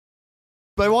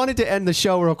But I wanted to end the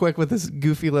show real quick with this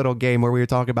goofy little game where we were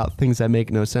talking about things that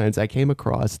make no sense. I came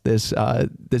across this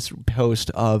this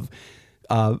post of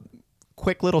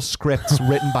quick little scripts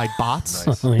written by bots.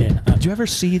 Nice. Oh, yeah. Did you ever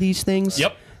see these things?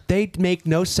 Yep. They make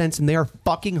no sense and they are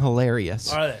fucking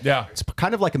hilarious. Are they? Yeah. It's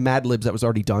kind of like a Mad Libs that was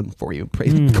already done for you,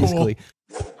 basically.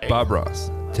 Cool. Bob Ross.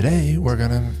 Today we're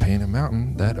gonna paint a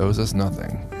mountain that owes us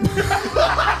nothing.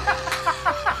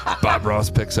 Bob Ross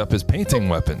picks up his painting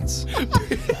weapons.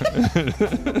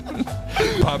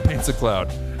 Bob paints a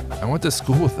cloud. I went to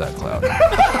school with that cloud.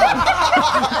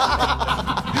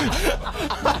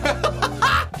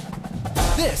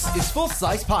 This is Full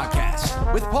Size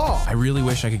Podcast with Paul, I really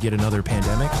wish I could get another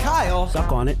pandemic. Kyle,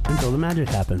 Suck on it until the magic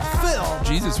happens. Phil,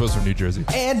 Jesus was from New Jersey.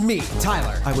 and me,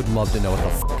 Tyler. I would love to know what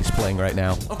the f*** is playing right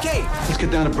now. Okay, Let's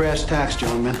get down to brass tacks,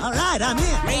 gentlemen. All right, I'm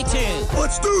in. Me too.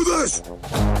 Let's do this!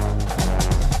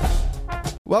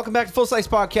 Welcome back to Full Size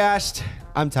Podcast.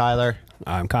 I'm Tyler.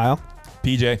 I'm Kyle.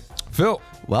 PJ. Phil.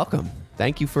 Welcome.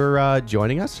 Thank you for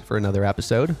joining us for another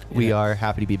episode. We are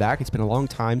happy to be back. It's been a long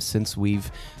time since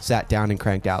we've sat down and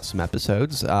cranked out some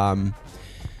episodes.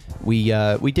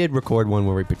 We did record one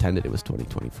where we pretended it was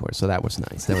 2024, so that was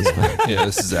nice. That was fun. Yeah,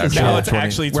 this is actually. Now it's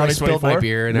actually Where I spilled 2024. my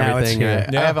beer and Now it's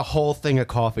everything. here. I have a whole thing of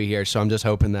coffee here, so I'm just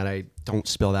hoping that I don't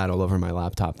spill that all over my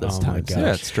laptop this Oh my time. gosh.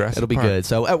 Yeah, it's Jurassic It'll be Park. good.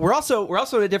 So we're also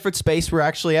in a different space. We're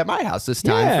actually at my house this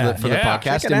time Yeah, for the yeah,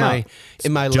 podcast check it out.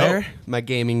 in my Dope. lair, my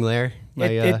gaming lair.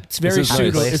 It's very this is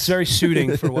suitable. nice. It's very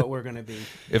suiting for what we're gonna be.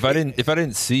 If I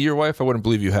didn't see your wife, I wouldn't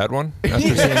believe you had one. After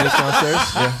seeing this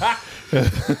downstairs. Yeah.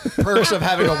 Perks of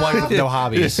having a wife with no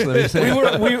hobbies. Let me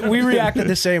say. We reacted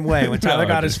the same way when Tyler No,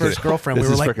 got I'm his just first kidding. girlfriend. This We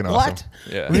were is like, freaking "What? awesome.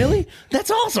 Yeah. Really? That's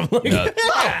awesome!" Like, Yeah.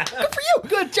 yeah, good for you.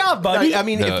 Good job, buddy. I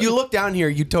mean, No. if you look down here,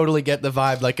 you totally get the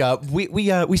vibe. Like,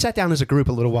 we sat down as a group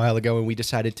a little while ago, and we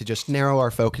decided to just narrow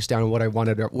our focus down on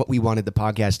what we wanted the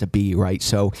podcast to be. Right.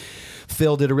 So,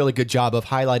 Phil did a really good job of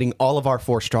highlighting all of our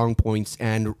 4 strong points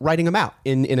and writing them out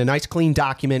in a nice, clean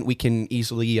document we can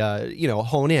easily,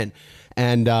 hone in.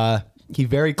 And he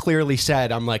very clearly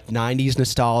said, "I'm like 90s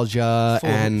nostalgia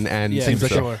and yeah, things for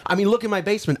like sure. that." I mean, look in my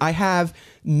basement. I have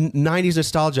 90s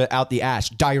nostalgia out the ass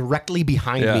directly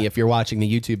behind Yeah. me. If you're watching the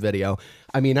YouTube video,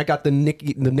 I mean, I got the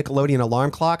Nickelodeon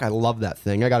alarm clock. I love that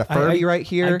thing. I got a Furby right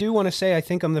here. I do want to say, I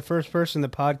think I'm the first person to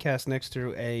podcast next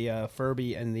to a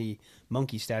Furby and the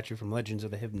monkey statue from Legends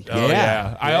of the Hidden Oh, Temple.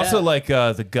 yeah. I also like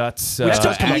the guts. Which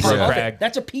does come aggro apart. crag.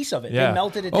 That's a piece of it. Yeah. They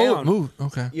melted it Oh, down. move.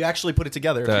 Okay. You actually put it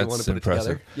together if you That's want to put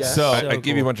impressive. it together. Yeah. So, I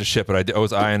gave you a bunch of shit, but I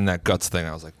was eyeing that guts thing.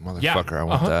 I was like, motherfucker, I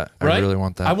want that. I Right? really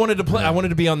want that. I wanted to play. I wanted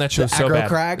to be on that show so Aggro bad.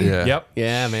 Crag. Yeah. Yep.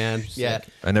 Yeah, man. Yeah.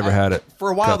 I never had it.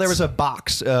 For a while, there Guts. was a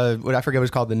box. What I forget what it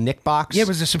was called, the Nick box. Yeah, it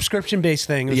was a subscription-based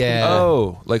thing. It was Yeah.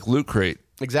 Oh, like Loot Crate.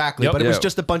 Exactly. Yep. But it was Yeah.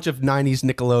 just a bunch of 90s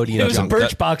Nickelodeon It was a junk.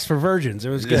 Birchbox for virgins. It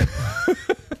was good.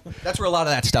 That's where a lot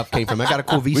of that stuff came from. I got a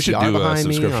cool VCR We should do a behind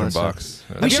me. subscription Awesome. box.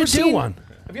 We should do seen- one.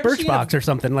 Have you ever seen Birchbox or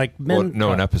something like Well, men.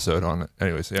 no, an episode on it.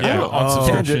 Anyways, yeah. Yeah, on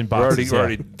subscription Tangent. boxes. We're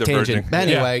already Tangent. diverging.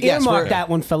 Anyway, yes, Earmark we're, that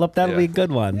one, Philip. That'll Yeah. be a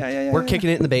good one. we're kicking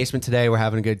it in the basement today. We're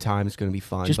having a good time. It's going to be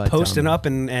fun. Just but, posting up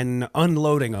and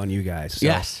unloading on you guys. So.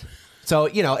 Yes. So,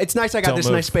 it's nice I got Don't this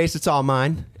move. nice space. It's all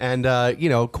mine. And,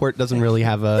 Court doesn't really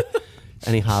have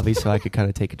any hobbies, so I could kind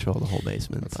of take control of the whole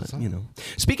basement. But,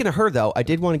 Speaking of her, though, I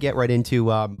did want to get right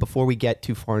into, before we get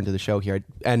too far into the show here,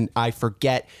 and I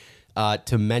forget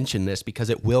to mention this because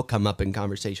it will come up in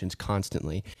conversations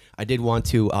constantly. I did want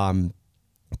to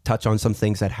touch on some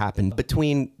things that happened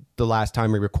between the last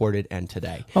time we recorded and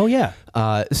today. Oh, yeah.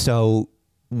 So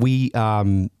we,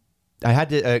 I had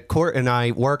to, Court and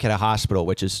I work at a hospital,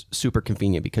 which is super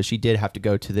convenient because she did have to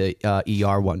go to the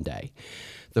ER one day.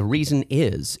 The reason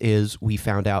is we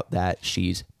found out that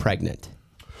she's pregnant.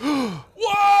 Whoa!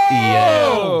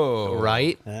 Yeah.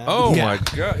 Right? Oh Yeah. my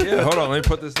god! Yeah, hold on. Let me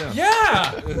put this down.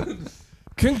 Yeah.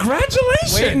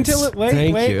 Congratulations. Wait until it. Wait,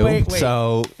 Thank wait, you. wait, wait.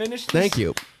 So, Finish this. thank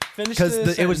you. Finish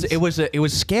Because the it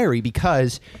was scary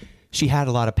because she had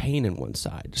a lot of pain in one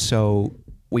side. So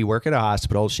we work at a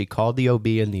hospital. She called the OB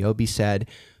and the OB said,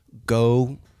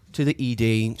 "Go to the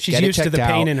ED." She's get it used to checked the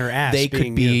pain out. in her ass They being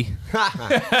could be.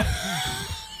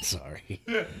 Sorry.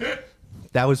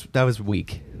 That was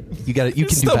weak. You got You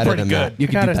can do Still better pretty than good. that. You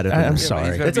can do better than I'm that. sorry.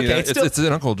 He's gotta It's be okay. a- It's still- it's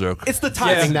an uncle joke. It's the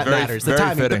timing that very- matters. The very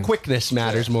timing, fitting. the quickness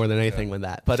matters more than anything with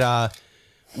that. But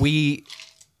we.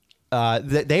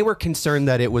 They were concerned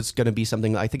that it was going to be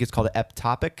something. I think it's called an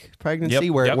ectopic pregnancy,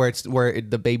 Yep, where yep. where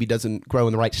the baby doesn't grow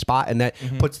in the right spot, and that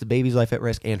puts the baby's life at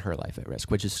risk and her life at risk,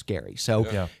 which is scary. So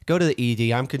Yeah. go to the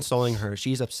ED. I'm consoling her.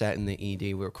 She's upset in the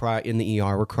ED. We're crying in the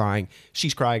ER. We're crying.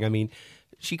 She's crying. I mean,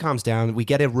 she calms down. We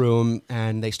get a room,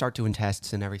 and they start doing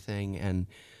tests and everything, and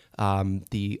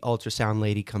the ultrasound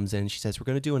lady comes in. She says, we're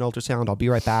going to do an ultrasound. I'll be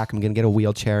right back. I'm going to get a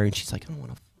wheelchair. And she's like, I don't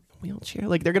want a wheelchair.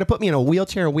 Like, they're going to put me in a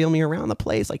wheelchair and wheel me around the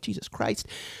place. Like, Jesus Christ.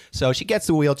 So she gets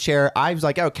the wheelchair. I was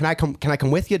like, oh, can I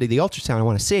come with you to the ultrasound? I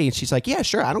want to see. And she's like, yeah,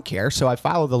 sure. I don't care. So I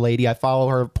follow the lady. I follow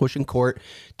her pushing Court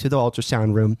to the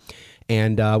ultrasound room.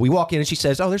 And we walk in and she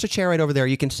says, oh, there's a chair right over there.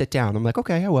 You can sit down. I'm like,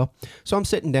 okay, I will. So I'm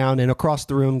sitting down, and across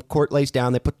the room, Court lays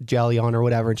down. They put the jelly on or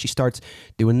whatever. And she starts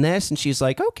doing this. And she's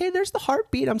like, okay, there's the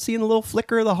heartbeat. I'm seeing a little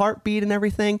flicker of the heartbeat and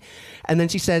everything. And then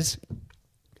she says,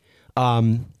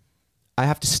 I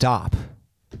have to stop.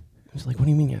 I was like, what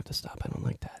do you mean you have to stop? I don't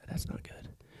like that. That's not good.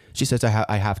 She says,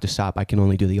 I have to stop. I can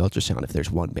only do the ultrasound if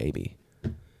there's one baby.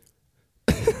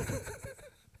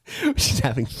 She's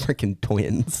having freaking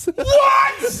twins.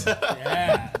 What?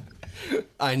 Yeah.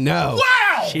 I know.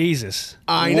 Wow. Jesus.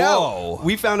 I know.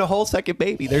 We found a whole second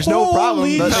baby. There's no problem.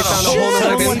 They found a whole So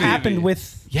second what baby. happened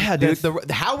with... Yeah, dude.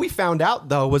 How we found out,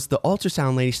 though, was the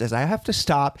ultrasound lady says, I have to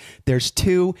stop. There's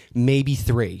 2, maybe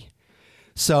 3.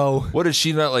 So What is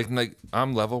she not like?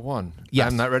 I'm level 1. Yes.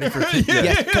 I'm not ready for kids.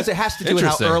 yes, because it has to do with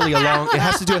how Interesting. early along. It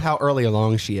has to do with how early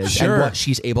along she is Sure. and what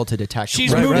she's able to detect.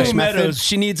 She's with moving this method. Meadows.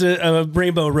 She needs a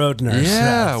Rainbow Road nurse.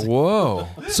 Yeah. Whoa.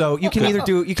 So you can either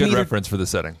do you can Good either reference for the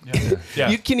setting. Yeah.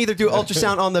 you can either do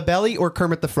ultrasound on the belly or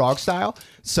Kermit the Frog style.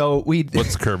 So we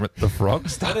What's Kermit the Frog?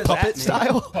 puppet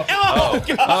style.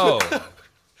 Oh.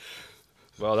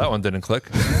 Well, that one didn't click.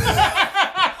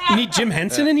 You need Jim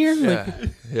Henson in here? Like,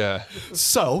 Yeah.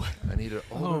 So I need an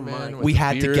older man with we a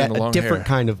had to beard get and a long different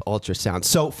hair. kind of ultrasound.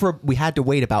 So we had to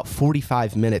wait about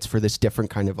 45 minutes for this different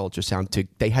kind of ultrasound.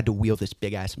 They had to wheel this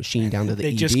big ass machine down to the They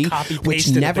ED, just which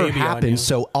copy-pasted the never baby on you. happened.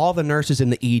 So all the nurses in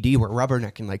the ED were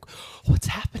rubbernecking, like, "What's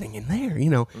happening in there?" You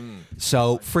know.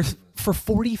 So for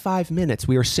 45 minutes,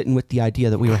 we were sitting with the idea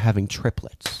that we were having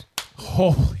triplets.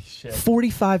 Holy shit.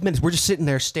 45 minutes. We're just sitting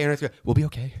there staring at the. We'll be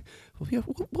okay. We'll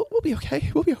be okay.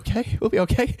 We'll be okay. We'll be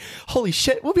okay. Holy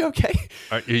shit, we'll be okay.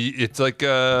 It's like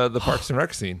the Parks and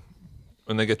Rec scene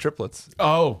when they get triplets.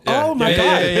 Oh. Yeah. Oh my Yeah,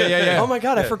 god! yeah. Oh my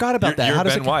god! I forgot about that. You're How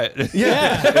does Ben it? Wyatt.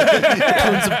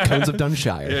 Yeah. Cones of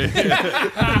Dunshire.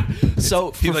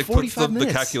 So He for like puts 45 the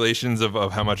minutes. calculations of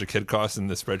how much a kid costs in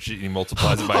the spreadsheet and he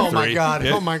multiplies it by 3. Oh my god!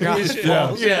 Yeah. Oh my god!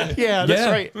 Yeah. Yeah,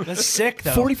 that's right. that's sick,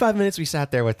 though. 45 minutes we sat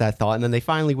there with that thought, and then they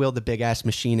finally wheeled the big ass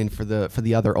machine in for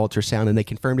the other ultrasound, and they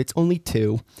confirmed it's only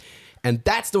 2. And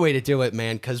that's the way to do it,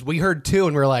 man, because we heard 2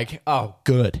 and we're like, oh,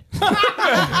 good.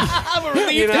 I'm a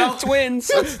relief to have twins.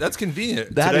 That's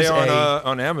convenient. That Today is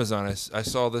on Amazon, I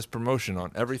saw this promotion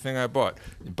on everything I bought.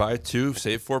 You buy 2,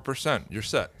 save 4%. You're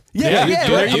set. Yeah,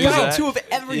 Yeah, right. use About that. 2 of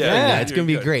everything. Yeah, Yeah, it's going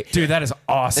to be good. great. Dude, that is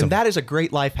awesome. And that is a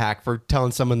great life hack for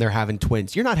telling someone they're having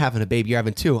twins. You're not having a baby, you're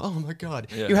having 2. Oh my God.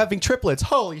 Yeah. You're having triplets.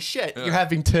 Holy shit. You're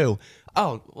having 2.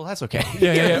 Oh, well, that's okay.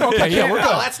 Yeah. Okay, yeah, we're No,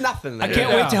 good. that's nothing. I can't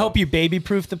wait to help you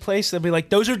baby-proof the place. They'll be like,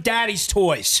 those are daddy's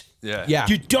toys. Yeah. Yeah.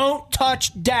 You don't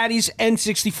touch daddy's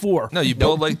N64. No, you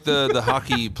build like the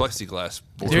hockey plexiglass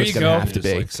board. There you It's gonna go. have to Just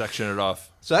be. like section it off.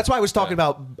 So that's why I was talking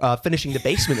about finishing the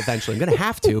basement eventually. I'm going to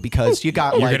have to because you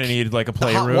got You're like gonna need like a the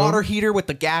hot playroom. water heater with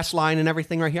the gas line and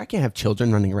everything right here. I can't have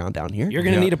children running around down here. You're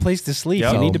going to need a place to sleep.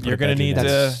 Yep. You need to You're put gonna that need in.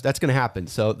 that's going to happen.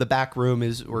 So the back room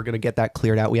we're going to get that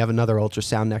cleared out. We have another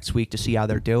ultrasound next week to see how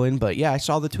they're doing. But yeah, I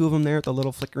saw the 2 of them there at the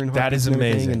little flickering. That is heartbeats and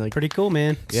everything, amazing. And like, Pretty cool,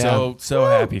 man. Yeah. So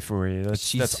happy for you.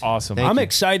 That's Jeez. awesome. Thank I'm you.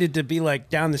 excited to be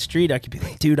like down the street. I could be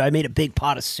like, dude, I made a big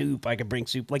pot of soup. I could bring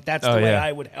soup. Like that's the Oh, way yeah.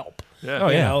 I would help. Yeah. Oh,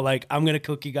 You yeah. know, like I'm gonna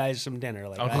cook you guys some dinner.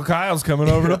 Like Uncle Kyle's coming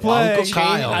over to play. Uncle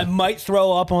Kyle. I might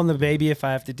throw up on the baby if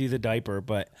I have to do the diaper,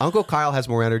 but Uncle Kyle has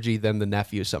more energy than the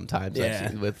nephew sometimes. I've Yeah.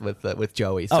 seen with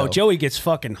Joey. oh, So. Joey gets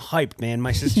fucking hyped, man.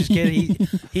 My sister's kid,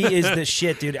 he is the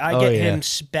shit, dude. I get yeah. him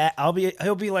spat.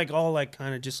 He'll be like all like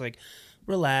kind of just like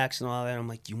relax and all that. I'm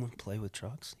like, you want to play with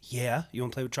trucks? Yeah, you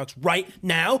want to play with trucks right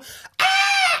now? Ah!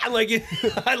 Like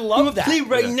I love that.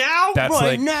 right now? That's right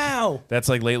like now. That's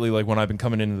like lately, like when I've been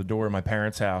coming into the door of my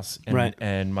parents' house, and, Right.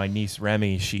 and my niece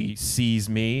Remy, she sees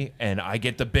me, and I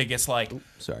get the biggest like,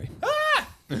 Sorry.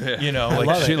 you know,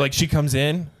 love like it. she comes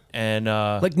in and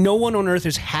Like no one on earth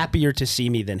is happier to see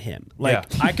me than him. Like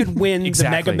Yeah. I could win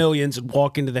Exactly. the Mega Millions and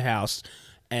walk into the house,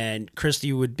 and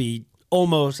Christy would be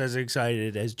almost as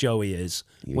excited as Joey is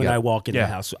when Yeah. I walk into Yeah.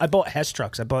 the house. I bought Hess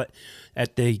trucks. I bought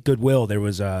at the Goodwill. There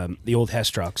was the old Hess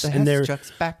trucks, and Hess they're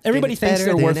trucks back everybody then, thinks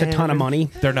better they're worth than a ton of ever. money.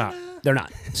 they're not. They're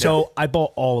not. So I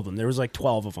bought all of them. There was like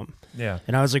 12 of them. Yeah.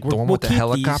 And I was like, The one we'll with the keep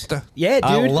helicopter? These. Yeah, dude.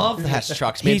 I love the Hess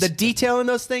trucks, man. He's- The detail in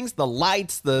those things, the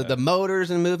lights, the motors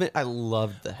and movement. I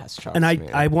love the Hess trucks. And man.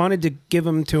 I wanted to give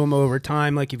him to him over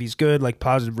time, like if he's good, like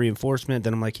positive reinforcement.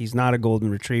 Then I'm like, he's not a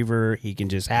golden retriever. He can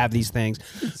just have these things.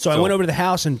 So I went over to the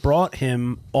house and brought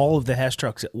him all of the Hess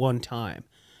trucks at one time.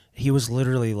 he was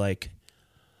literally like,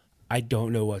 I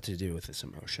don't know what to do with this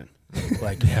emotion.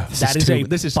 Like that is a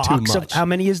this is box too of much. how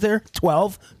many is there?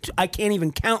 12? I can't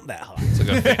even count that high. It's like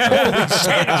a Holy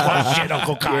Santa Claus shit,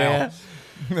 Uncle Kyle.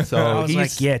 So I was he's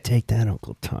like, yeah, take that,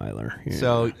 Uncle Tyler. Yeah.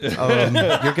 So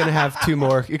you're gonna have two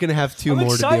more. You're gonna have 2 I'm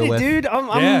more excited, to deal with. dude.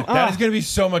 That is going to be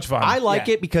so much fun. I like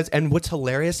it because, and what's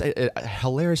hilarious,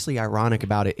 hilariously ironic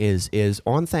about it is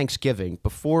on Thanksgiving,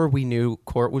 before we knew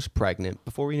Court was pregnant,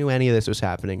 before we knew any of this was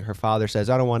happening, her father says,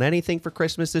 I don't want anything for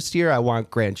Christmas this year. I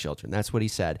want grandchildren. That's what he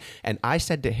said. And I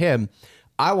said to him,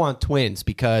 I want twins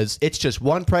because it's just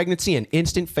one pregnancy and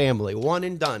instant family, one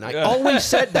and done. I always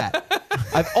said that.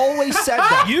 I've always said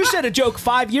that. You said a joke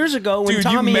 5 years ago when Dude,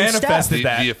 Tommy you and Steph. manifested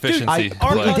that. the efficiency. I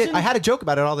completely cousin- did. I had a joke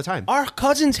about it all the time. Our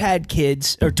cousins had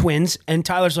kids or twins, and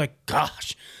Tyler's like,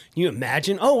 gosh, can you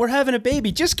imagine? Oh, we're having a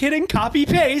baby. Just kidding. Copy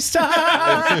paste.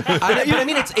 I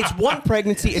mean, it's one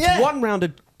pregnancy, it's one round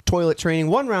of toilet training,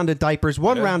 one round of diapers,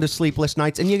 one round of sleepless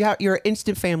nights, and you got your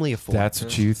instant family of 4. That's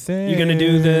what you think.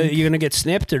 You gonna get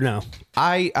snipped or no?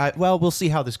 Well, we'll see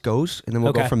how this goes, and then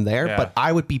we'll go Okay. from there. Yeah. But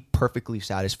I would be perfectly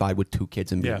satisfied with 2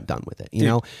 kids and being Yeah. done with it, you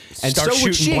know. And Start so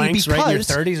would shooting she blanks because right in your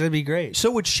 30s. That'd be great.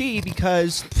 so would she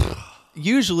because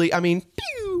usually, I mean,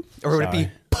 pew, or would it be?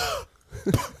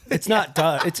 It's not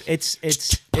duh. It's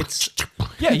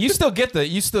Yeah, you still get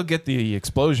the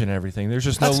explosion and everything. There's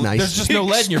just That's no nice. there's just no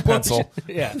lead in your pencil.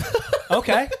 yeah.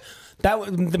 Okay. That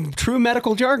was the true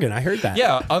medical jargon. I heard that.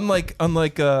 Yeah, unlike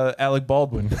Alec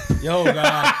Baldwin. Oh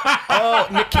God. Oh,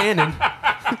 Nick Cannon.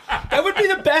 That would be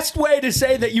the best way to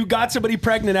say that you got somebody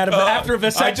pregnant out of after a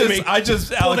vasectomy. I just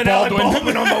pulled Alec an Alec Baldwin.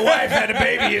 Baldwin on my wife, had a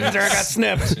baby, and there I got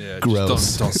snipped. Yeah, Gross.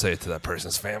 Just don't say it to that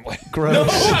person's family. Gross.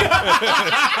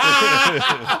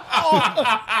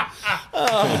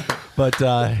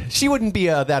 But she wouldn't be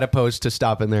that opposed to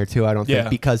stopping there too. I don't think Yeah.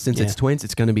 because since it's Yeah. twins,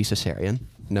 it's going to be cesarean,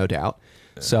 no doubt.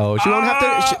 So she won't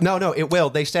have to. No, it will.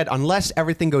 They said unless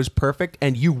everything goes perfect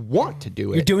and you want to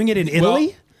do it. You're doing it in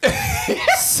Italy?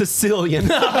 Sicilian.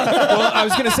 Well, I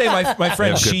was gonna say my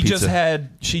friend, Yeah, good she just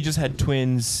pizza. had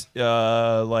twins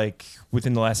like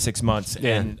within the last 6 months,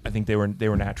 and I think they were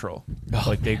natural.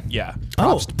 Like they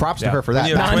Props to her for that. When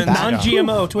you have twins- Non-GMO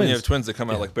When you twins. have twins that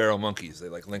come out like barrel monkeys, they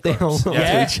like link They arms. don't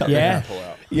Yeah, to each other. yeah. Pull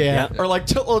out. Yeah. Or like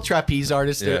little trapeze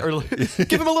artists, Yeah. or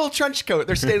give them a little trench coat.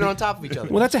 They're standing on top of each other.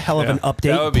 Well, that's a hell of an That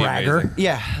update, would be bragger. amazing.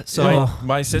 Yeah. So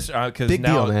my sister, because Big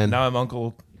now deal, man. now I'm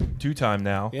Uncle 2-time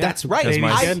now. that's right. Because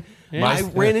my- I, Yeah. I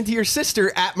ran into your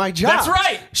sister at my job. That's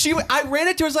right. I ran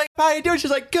into her. I was like, "How you doing?"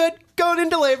 She's like, "Good. Going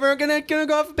into labor. I'm gonna go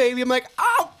have a baby." I'm like,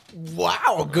 "Oh,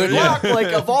 wow. Good luck."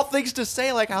 Like of all things to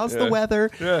say, like, "How's the weather?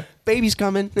 Yeah. Baby's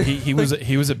coming." He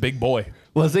was a big boy.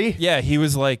 Was he? Yeah, he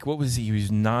was like, what was he? He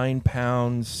was 9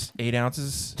 pounds 8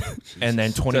 ounces, and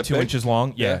then 22 big? inches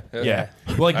long. Yeah. Yeah.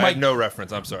 Like I my have no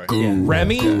reference. I'm sorry.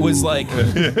 Remy was like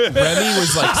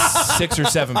 6 or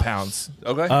 7 pounds.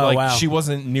 Okay. Like wow. she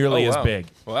wasn't nearly Oh, as wow. big.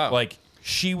 Wow. Like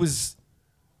she was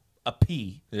a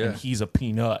pea, Yeah. and he's a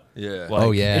peanut. Yeah. Like,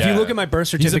 Oh, yeah. If you look at my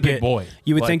birth He's a certificate, big boy.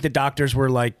 you would Like- think the doctors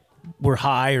were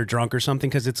high or drunk or something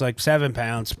because it's like 7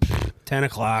 pounds, 10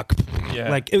 o'clock. Yeah.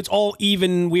 Like it's all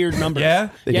even weird numbers. Yeah?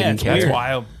 They yeah, didn't it's care. That's weird.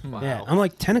 wild. Yeah, I'm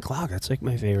like 10 o'clock. That's like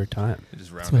my favorite time. You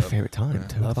just round It's my up. favorite time.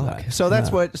 Love that. So that's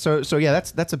what. So yeah,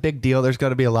 that's a big deal. There's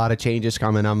going to be a lot of changes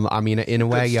coming. I mean, in a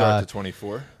Good way, start to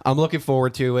 24. I'm looking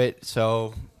forward to it.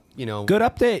 So you know, Good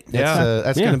update.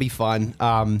 That's Yeah. going to be fun.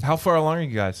 How far along are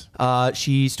you guys?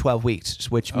 She's 12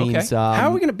 weeks, which Okay. means How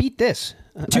are we gonna beat this?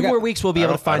 2 more weeks we'll be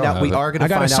able to find out. We are going to I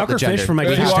got a find out the sucker gender. fish for my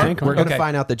You gas are? tank. We're going to Okay.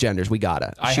 find out the genders. We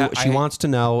gotta. I She, ha- she I- wants to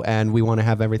know, and we want to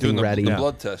have everything Doing the, ready. the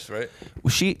blood test, right?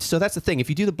 So that's the thing. If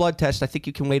you do the blood test, I think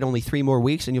you can wait only 3 more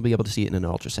weeks, and you'll be able to see it in an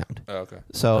ultrasound. Oh, okay.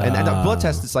 So and the blood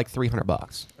test is like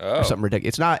 $300 Oh. or something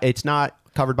ridiculous. It's not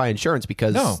covered by insurance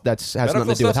because No. has Medical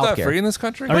nothing to do with stuff's not free healthcare. in this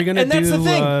country? Are we gonna And that's do, the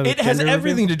thing. It has gender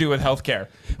everything review? to do with healthcare.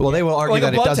 Well, they will argue Like a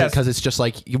that it blood doesn't test. because it's just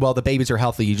like, well, the babies are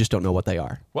healthy. You just don't know what they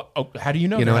are. Well, how do you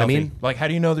know? You know they're what I healthy? mean? Like, how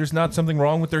do you know there's not something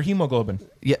wrong with their hemoglobin?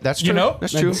 Yeah, that's true. You know?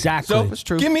 That's true. Exactly. So That's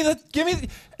true. Give me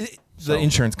the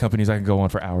insurance companies. I can go on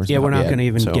for hours. Yeah, about. we're not Yeah, going to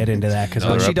even so- get into that because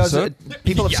Another She does. episode?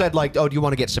 People have said like, "Oh, do you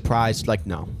want to get surprised?" Like,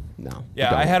 no. Yeah,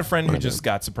 don't. I had a friend who just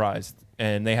got surprised,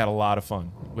 and they had a lot of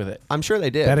fun with it. I'm sure they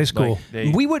did. that is cool.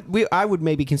 Like, I would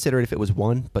maybe consider it if it was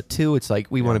 1, but 2, it's like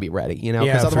we want to be ready, you know?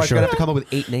 Yeah, Because for otherwise, sure. you're gonna have to come up with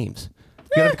 8 names. You're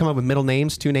gonna have to come up with middle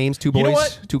names, 2 names, 2 boys, You know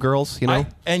what? 2 girls. You know?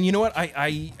 And you know what?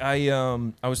 I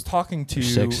was talking to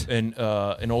 6.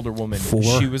 an older woman. 4.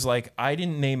 She was like, I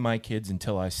didn't name my kids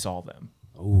until I saw them.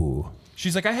 Ooh.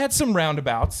 She's like, I had some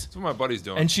roundabouts. That's what my buddy's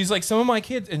doing. And she's like, some of my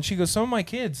kids, and she goes, some of my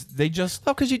kids, they just...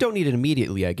 Oh, because you don't need it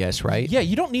immediately, I guess, right? Yeah,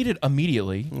 you don't need it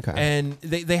immediately. Okay. And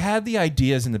they had the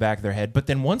ideas in the back of their head, but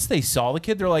then once they saw the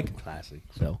kid, they're like, Classic.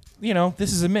 So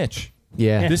this is a Mitch.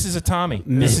 Yeah. This is a Tommy.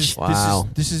 Mitch. Wow.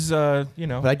 This is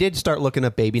But I did start looking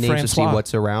up baby names to see Francois.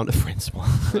 what's around. Francois.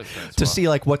 To see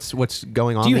like what's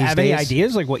going on. do you these have any days.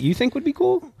 ideas like what you think would be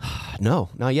cool? No,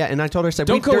 not yet. And I told her, I said,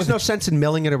 Don't go there's with no it. sense in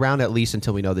milling it around at least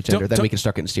until we know the gender. Then don't- we can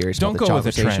start getting serious don't about the go with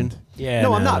the conversation. trend. Yeah,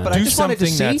 no, I'm not. But I Do just wanted to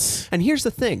something see. that's- And here's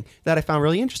the thing that I found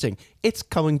really interesting. It's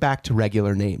coming back to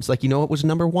regular names. Like, you know what was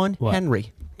number one? What?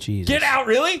 Henry. Jesus. Get out,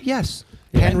 really? Yes.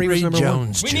 Henry was number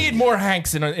one. We need more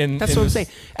Hanks in That's in what I'm this. saying.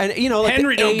 And you know, like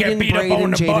Henry the don't get Aiden, beat up Braden,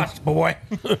 on the Jaden. bus, boy.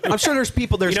 I'm sure there's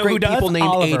people. There's You know who great does? people named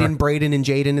Oliver. Aiden, Braden, and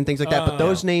Jaden, and things like that. But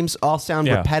those names all sound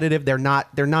Yeah. repetitive. They're not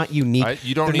unique.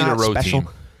 You don't They're need a not row special. team.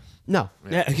 No.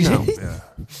 Yeah. No. Yeah.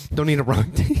 Don't need a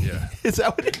run. Yeah. Is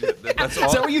that what it is? That's Is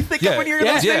all. that what you think yeah. of when you're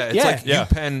yeah. listening? Yeah, it's Yeah. like Yeah.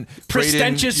 UPenn,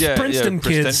 Prestigious Princeton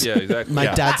kids. Yeah, exactly. My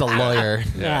dad's a lawyer.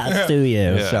 Ah, do you?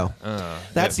 Yeah. So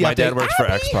that's the my dad update. works for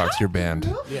Xbox. Your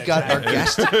band. Got our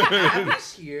guest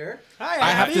Abby's here.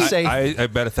 I have to say, I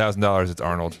bet $1,000 it's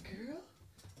Arnold.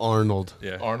 Arnold.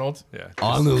 Yeah. Arnold. Yeah.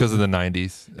 Arnold. Because of the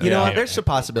 90s. You know Yeah. what? There's a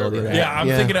possibility of that. Yeah, I'm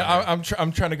thinking.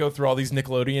 I'm trying to go through all these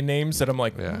Nickelodeon names that I'm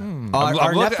like. Yeah. Our,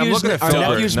 I'm looking at our Phil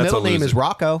nephew's Burton. That's a middle name loser. is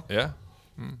Rocco. Yeah.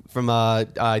 From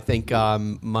I think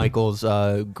Michael's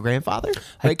grandfather,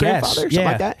 I great grandfather, guess. something Yeah.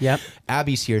 like that. Yep.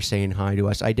 Abby's here saying hi to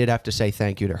us. I did have to say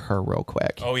thank you to her real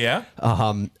quick. Oh yeah.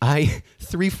 I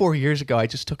 3-4 years ago, I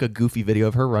just took a goofy video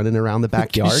of her running around the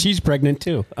backyard. She's pregnant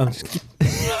too. Mom's,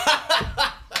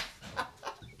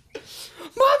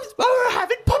 we're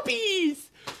having puppies.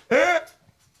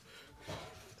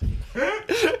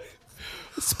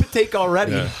 Spit take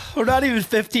already. Yeah. We're not even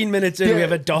 15 minutes in. Yeah. We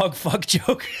have a dog fuck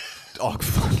joke. Dog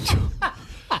fuck.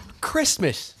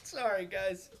 Christmas. Sorry,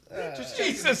 guys.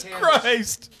 Jesus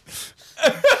Christ.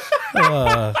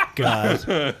 Oh,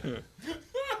 God.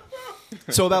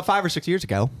 So about 5 or 6 years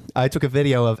ago, I took a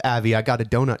video of Abby. I got a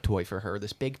donut toy for her.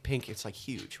 This big pink. It's like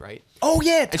huge, right? Oh,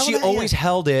 yeah. And she always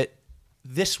held it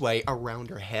this way around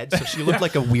her head, so she looked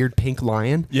like a weird pink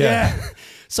lion. Yeah.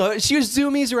 So she was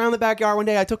zoomies around the backyard one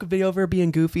day. I took a video of her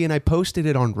being goofy, and I posted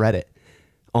it on Reddit.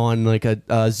 On like a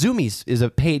Zoomies is a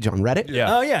page on Reddit.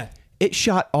 Yeah. Oh, yeah. It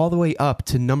shot all the way up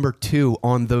to number 2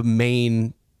 on the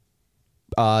main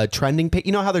trending page.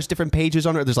 You know how there's different pages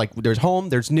on it? There's home,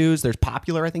 there's news, there's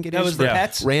popular, I think it is. That was the Yeah.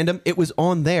 pets? Random. It was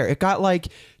on there. It got like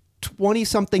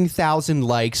 20-something thousand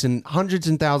likes and hundreds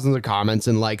and thousands of comments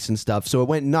and likes and stuff. So it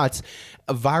went nuts.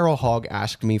 A Viral Hog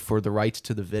asked me for the rights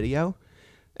to the video.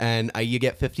 And you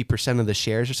get 50% of the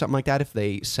shares or something like that if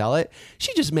they sell it.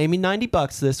 She just made me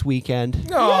 $90 this weekend.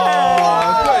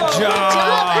 Oh, good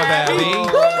job, Abby.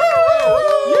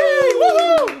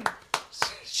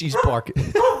 She's barking.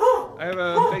 I have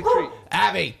a fake treat.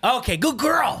 Abby, Okay, good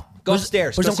girl. go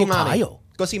upstairs. Where's Go see Uncle mommy. Kyle?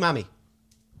 Go see mommy.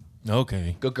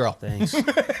 Okay. Good girl. Thanks.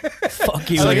 Fuck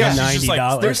you So, with yeah, your she's just like,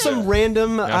 $90. There's some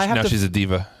random. I have Now to. she's a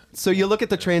diva. So you look at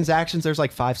the transactions. There's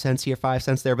like 5 cents here, 5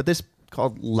 cents there. But this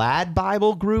called Lad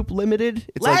Bible Group Limited.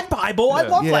 It's Lad like, Bible. I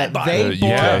love Lad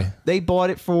Bible. They bought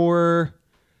it for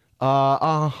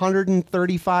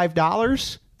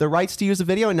 $135. The rights to use the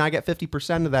video, and I get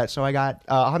 50% of that. So I got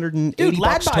 $180 Dude,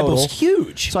 Lad total. Bible's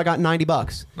huge. So I got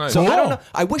 $90. Nice. So I Cool. don't know.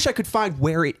 I wish I could find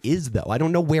where it is though. I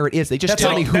don't know where it is. They just That's tell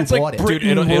like- me who that's like bought it. Brit-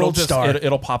 Dude, it'll World just Star.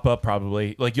 it'll pop up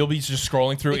probably. Like you'll be just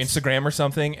scrolling through Instagram or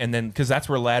something, and then because that's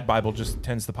where Lad Bible just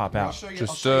tends to pop out. I'll Just, show you.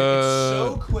 It's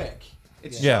so quick.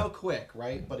 It's Yeah. so quick,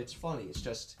 right? But it's funny. It's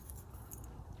just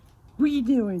What are you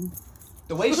doing?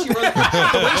 the way she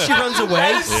runs away.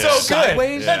 That is so good.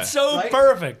 Sideways. That's so Right?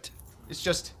 perfect. It's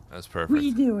just. That's What are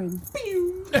you perfect. doing?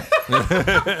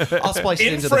 I'll splice it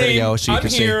In into the frame, video so you I'm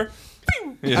can here.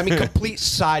 see. I mean, complete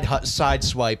side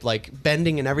swipe, like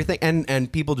bending and everything, and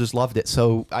people just loved it.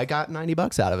 So I got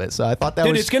 $90 out of it. So I thought that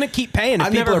Dude, was. it's going to keep paying if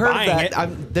I've people never are heard of buying that.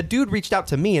 it. The dude reached out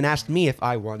to me and asked me if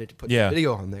I wanted to put Yeah. the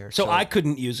video on there. So I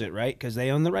couldn't use it, right? Because they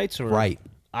own the rights? Or Right.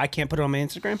 I can't put it on my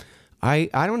Instagram? I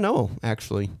don't know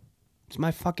actually. It's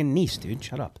my fucking niece, dude.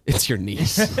 Shut up. It's your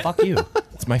niece. Fuck you.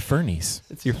 It's my furnies.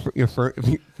 It's your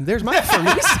there's my niece.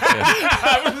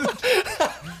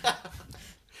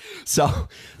 So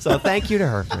thank you to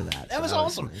her for that. That was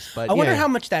awesome. Nice. But I wonder yeah. how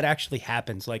much that actually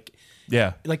happens. Like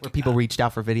Yeah. where people reached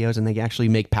out for videos and they actually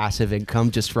make passive income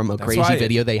just from a crazy why-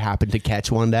 video they happen to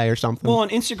catch one day or something. Well, on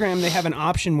Instagram, they have an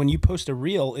option when you post a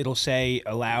reel, it'll say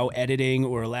allow editing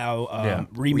or allow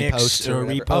remix Repost or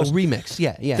whatever. repost. Oh, remix.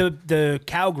 Yeah. The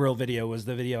cowgirl video was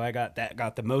the video I got that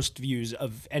got the most views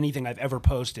of anything I've ever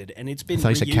posted, and it's been I thought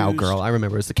you said reused. cowgirl. I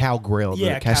remember it was the cow grill.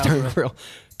 Yeah, the cast iron cowgirl. grill.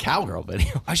 Cowgirl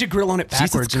video. I should grill on it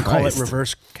backwards and call it Christ.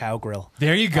 reverse cow grill.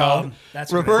 There you go.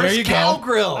 That's Reverse There you cow go.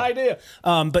 grill. idea.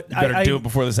 But Better do it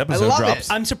before this episode love drops.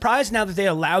 it. I'm surprised now that they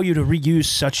allow you to reuse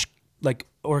such like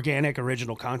organic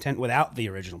original content without the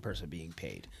original person being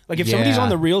paid. Like if somebody's Yeah. on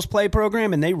the Reels Play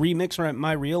program and they remix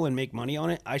my reel and make money on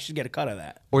it, I should get a cut of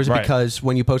that. Or is it Right. because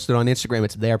when you post it on Instagram,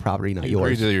 it's their property, not Agree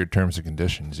yours? to your terms and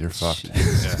conditions. You're fucked.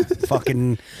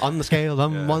 Fucking On the scale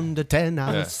of 1 to 10,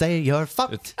 I'll say you're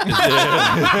fucked.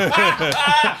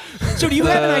 So do you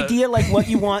have an idea like what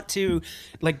you want to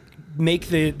like make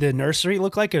the nursery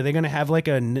look like? Are they going to have like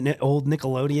a old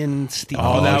Nickelodeon Steve?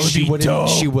 Oh, that would she be wouldn't. dope.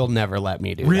 She will never let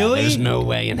me do that. Really? There's no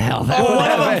way in hell. That Well,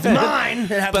 one of them's mine.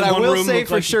 But I will say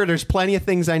for sure, there's plenty of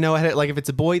things I know. Like if it's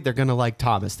a boy, they're gonna like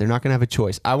Thomas. They're not gonna have a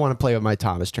choice. I want to play with my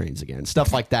Thomas trains again.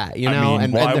 Stuff like that, you know.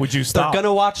 mean, why would you stop? They're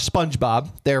gonna watch SpongeBob.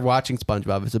 They're watching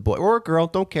SpongeBob. If it's a boy or a girl,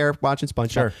 don't care. Watching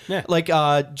SpongeBob. Sure. Yeah. Like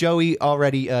Joey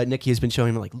already. Nikki has been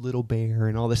showing him like Little Bear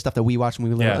and all this stuff that we watched when we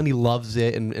were little, Yeah. and he loves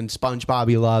it. And SpongeBob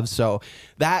he loves. So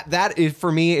that is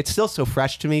for me. It's still so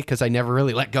fresh to me because I never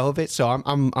really let go of it. So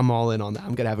I'm all in on that.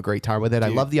 I'm gonna have a great time with it. I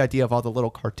love the idea of all the little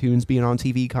cartoons being on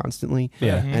TV constantly.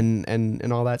 Yeah.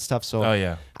 And all that stuff. So Oh,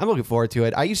 yeah. I'm looking forward to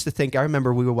it. I used to think. I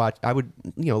remember I would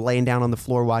laying down on the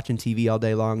floor watching TV all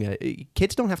day long.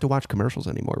 Kids don't have to watch commercials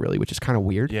anymore, really, which is kind of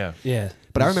weird. Yeah. yeah.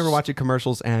 But I remember watching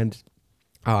commercials and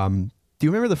do you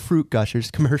remember the Fruit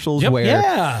Gushers commercials Yep. where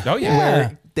Yeah. Oh, yeah.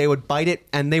 where they would bite it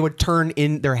and they would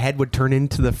their head would turn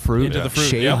into the fruit. Into the fruit,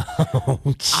 shape? yeah.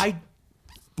 I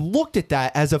looked at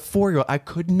that as a 4-year-old. I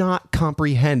could not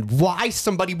comprehend why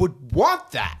somebody would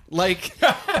want that. Like,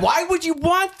 why would you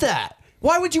want that?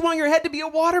 Why would you want your head to be a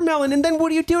watermelon? And then what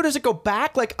do you do? Does it go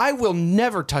back? Like, I will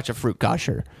never touch a fruit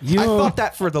gusher. I thought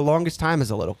that for the longest time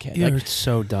as a little kid. You're Like,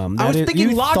 so dumb. I was That is- thinking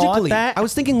you thought logically. that? I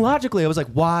was thinking logically. I was like,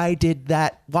 why did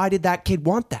that kid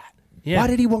want that? Yeah. Why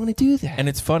did he want to do that? And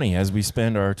it's funny as we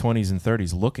spend our 20s and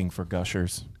 30s looking for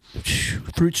gushers.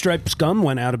 Fruit Stripe Scum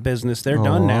went out of business. They're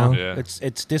done now. Yeah.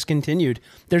 It's discontinued.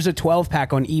 There's a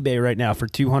 12-pack on eBay right now for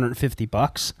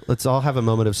 $250. Let's all have a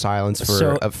moment of silence for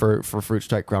So- for Fruit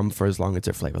Strike Gum for as long as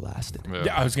their flavor lasted.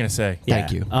 Yeah, I was gonna say.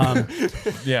 Thank you.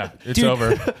 Yeah, it's Dude,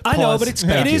 over. I know, Pause.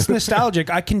 but it is nostalgic.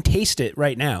 I can taste it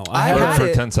right now. I I have had For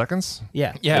it. 10 seconds?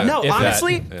 yeah. Yeah. No, if that.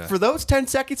 honestly, Yeah. for those 10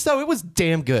 seconds though, it was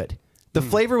damn good. The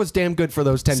flavor was damn good for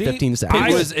those 10, See, 15 seconds.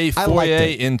 It was a I liked foyer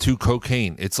it. into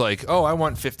cocaine. It's like, oh, I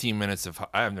want 15 minutes of.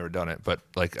 I've never done it, but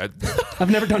like, I've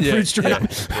never done Yeah, Fruit Stripe.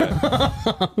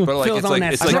 but like, Phil's it's on like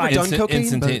that it's stripe. like I've never done cocaine,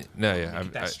 instantaneous. No, yeah,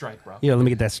 That strike, bro. Yeah, let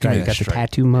me get that stripe. me You that got the stripe.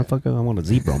 tattoo, motherfucker? I want a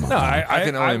zebra, motherfucker. No, I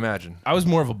can only imagine. I was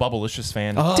more of a Bubblicious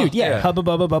fan. Dude, yeah. Hubba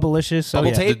Bubba Bubblicious. Bubble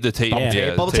yeah. tape? The tape, Bubble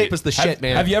yeah, Bubble the tape was the shit,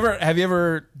 man. Have you ever?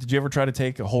 Did you ever try to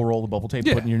take a whole roll of bubble tape,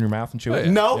 put it in your mouth, and chew it?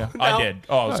 No, Yeah. no. I did.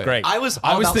 Oh, it was great. I was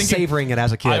about savoring it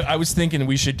as a kid. I was thinking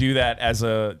we should do that as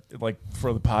a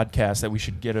for the podcast, that we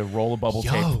should get a roll of bubble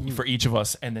tape for each of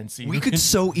us and then see. We who could can-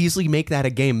 so easily make that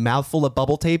a game, mouthful of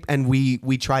bubble tape, and we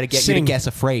try to get you to Sing. guess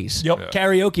a phrase. Yep.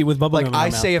 Karaoke with bubble Like gum in I my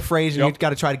mouth. say a phrase and Yep. you've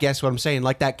got to try to guess what I'm saying.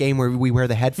 Like that game where we wear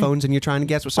the headphones and you're trying to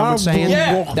guess what someone's I'm saying.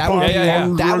 Yeah. That would be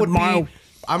Yeah. that would Mile. be.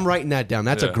 I'm writing that down.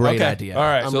 That's a Yeah. great Okay. idea. All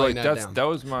right. I'm So like writing that down. that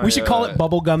was my. We should call it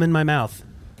bubble gum in my mouth.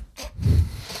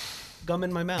 Gum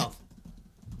in my mouth.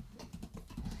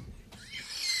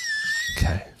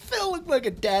 Okay. Phil looked like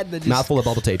a dad that just Mouthful of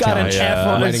bubble tape. got an challenge. F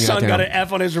on Writing his that son. Got down. an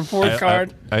F on his report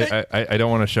card. I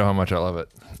don't want to show how much I love it.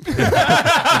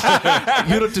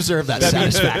 You don't deserve that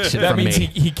satisfaction That from means me.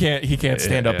 he can't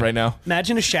stand up yeah. right now.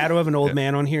 Imagine a shadow of an old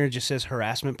man on here. It just says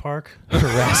harassment park.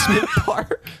 Harassment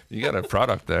park. You got a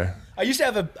product there. I used to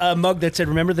have a mug that said,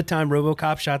 "Remember the time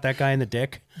RoboCop shot that guy in the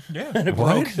dick?" Yeah. And it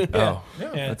broke. Oh,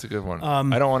 that's a good one.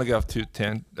 I don't want to go off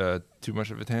too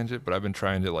much of a tangent, but I've been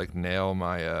trying to like nail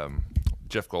my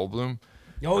Jeff Goldblum.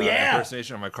 Oh yeah.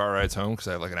 Impersonation on my car rides home because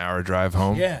I have like an hour drive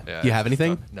home. Yeah. You have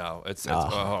anything? No, it's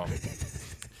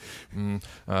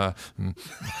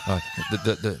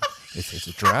it's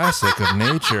a Jurassic of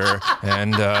nature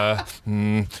and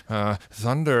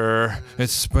thunder.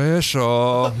 It's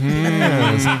special. Sorry.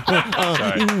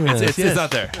 It's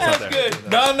not there. It's not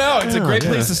there. No, it's a great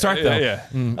place to start though. Yeah.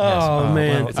 Oh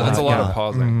man. That's a lot of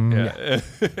pausing. Yeah.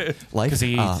 Life Because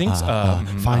he thinks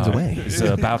finds a way. He's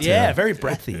about to Yeah, very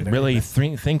breathy. really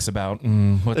thinks about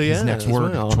what Yeah, his next as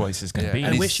word well. choice is going to be.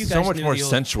 And wish you he's so guys much knew more the old-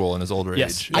 sensual in his older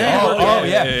Yes. age.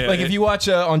 Yeah. Like if you watch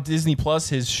on Disney Plus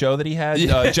his show that he had,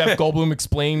 Jeff Goldblum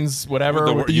explains whatever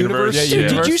The with the universe. universe. Yeah, Dude,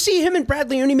 universe. did you see him and Brad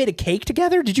Leone made a cake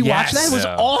together? Did you watch Yes. that? It was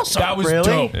Yeah. awesome. That was really?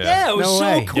 dope. Yeah, it was No so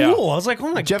way. cool. Yeah. I was like,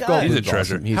 oh my Jeff god. He's a Goldblum's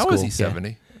treasure. awesome. He's How cool. is he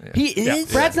 70? Yeah. He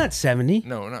is. Brad's not 70.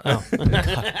 No, no.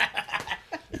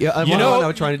 Yeah, you know what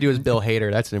I'm trying to do is Bill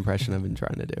Hader. That's an impression I've been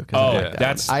trying to do. Oh, I like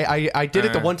that's I did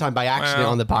it the one time by accident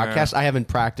on the podcast. I haven't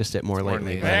practiced it more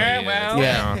lately.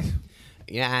 Yeah.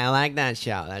 Yeah, I like that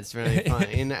show. That's really fun.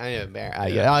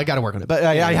 I got to work on it, but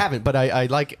I haven't. But I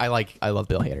love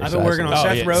Bill Hader. I've been working on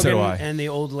Seth Rogen so and the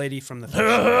old lady from the.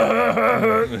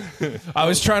 I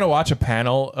was trying to watch a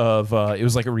panel of it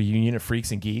was like a reunion of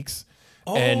Freaks and Geeks.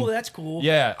 Oh, and that's cool.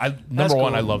 Yeah, number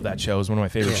one, I love that show. It's one of my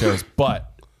favorite shows. But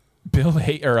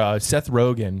Seth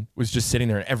Rogen was just sitting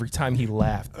there, and every time he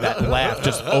laughed, that laugh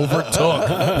just overtook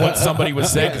what somebody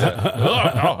was saying. It's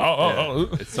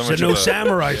so no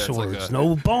samurai swords,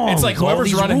 no bombs. It's like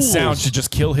whoever's running sound should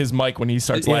just kill his mic when he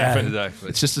starts laughing. Exactly.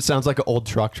 It sounds like an old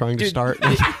truck trying to start.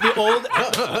 The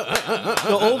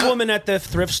old woman at the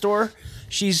thrift store.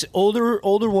 She's older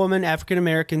woman, African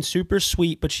American, super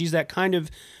sweet, but she's that kind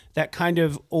of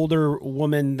older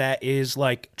woman that is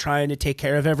like trying to take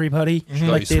care of everybody. Mm-hmm.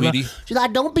 Like sweetie. She's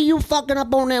like, don't be you fucking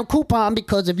up on that coupon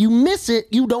because if you miss it,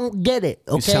 you don't get it.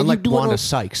 Okay, You sound like doing Wanda a-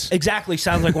 Sykes. Exactly,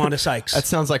 sounds like Wanda Sykes. That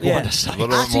sounds like Wanda Sykes. A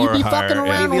little I see you more be higher, fucking yeah.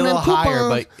 around Maybe a on little them higher,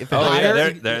 coupons. but if Oh, higher, yeah,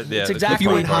 It's the exactly if you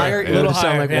went higher, it would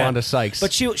sound like yeah. Wanda Sykes.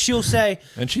 But she'll say,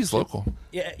 and she's local.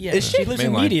 yeah, Is she she? lives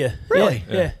in Mainline. media. Really?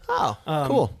 Yeah. Oh,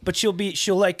 cool. But she'll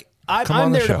like. Come I'm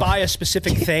on the there to show. buy a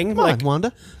specific thing, Come on, like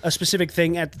Wanda. a specific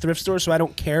thing at the thrift store, so I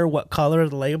don't care what color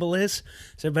the label is.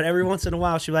 So, but every once in a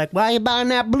while, she's like, Why you buying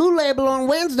that blue label on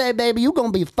Wednesday, baby? You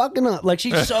gonna be fucking up. Like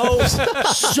she's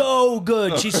so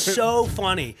good. She's so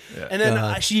funny. And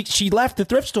then she left the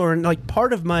thrift store, and like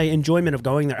part of my enjoyment of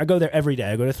going there, I go there every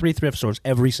day. I go to 3 thrift stores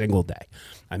every single day.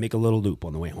 I make a little loop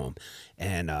on the way home,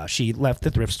 and she left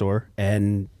the thrift store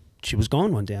and. She was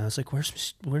gone one day. I was like,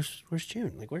 "Where's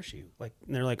June? Like, where's she?" Like,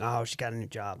 and they're like, "Oh, she got a new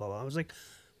job." Blah, blah. I was like,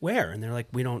 "Where?" And they're like,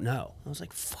 "We don't know." I was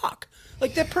like, "Fuck!"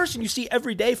 Like that person you see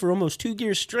every day for almost 2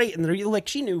 years straight, and they're like,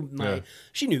 she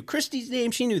knew Christy's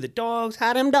name, she knew the dogs.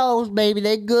 How them dogs, baby?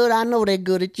 They good. I know they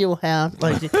good at your house.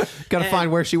 Like, gotta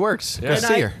find where she works. Yeah. Go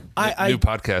see her. New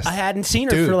podcast. I hadn't seen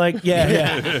her for like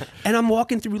yeah. And I'm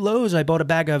walking through Lowe's. I bought a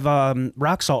bag of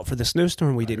rock salt for the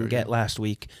snowstorm we didn't get last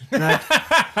week. And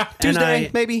Tuesday,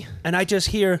 maybe. And I just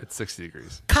hear It's 60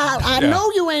 degrees. Kyle, I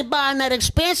know you ain't buying that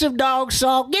expensive dog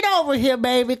salt. Get over here,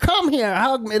 baby. Come here.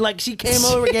 Hug me. like she came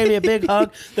over, gave me a big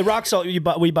hug. The rock salt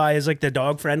we buy is like the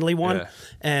dog friendly one, Yeah.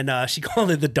 and she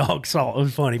called it the dog salt. It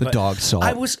was funny. The dog salt.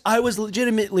 I was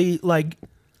legitimately like,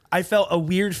 I felt a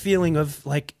weird feeling of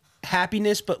like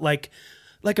happiness, but like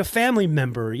a family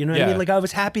member. You know what I Yeah. mean? Like I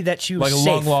was happy that she was Like a safe.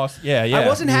 long lost. Yeah. I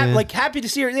wasn't happy to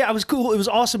see her. Yeah, I was cool. It was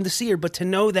awesome to see her, but to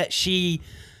know that she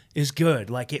is good,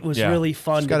 like it was Yeah. really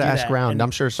fun. Just gotta to do ask that. around. And-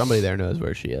 I'm sure somebody there knows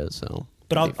where she is. So,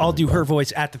 But I'll do her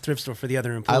voice at the thrift store for the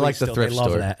other employees. I like the still. thrift They love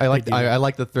store. That. I like They do. I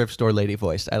like the thrift store lady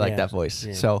voice. I like Yeah. that voice.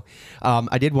 Yeah. So,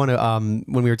 I did want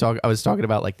to when we were talking. I was talking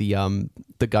about like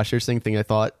the Gushers thing. I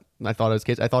thought as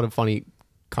kids. I thought a funny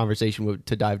conversation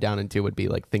to dive down into would be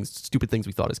like stupid things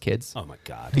we thought as kids. Oh my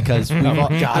god! Because we've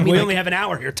all, I mean, we like, only have an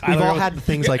hour here, Tyler. we've all had the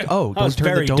things like, oh, was don't turn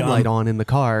the very dome dumb. light on in the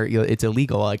car. You know, it's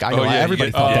illegal. Like I know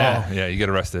everybody thought that. Yeah, you get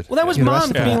arrested. Well, that was Get mom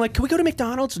arrested. being like, "Can we go to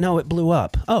McDonald's?" No, it blew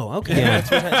up. Oh, okay. That's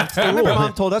the I remember rule.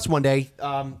 mom told us one day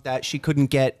that she couldn't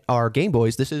get our Game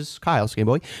Boys. This is Kyle's Game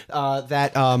Boy.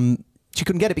 That she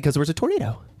couldn't get it because there was a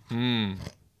tornado.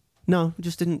 No, it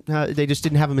just didn't. They just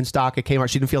didn't have them in stock at Kmart.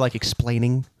 She didn't feel like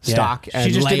explaining stock She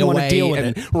and just didn't wanna layaway deal with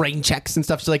and it. rain checks and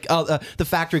stuff. She's like, oh, the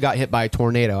factory got hit by a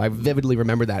tornado. I vividly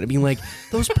remember that and being like,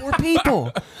 those poor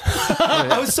people.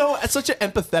 I was such an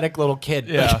empathetic little kid.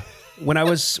 Yeah. When I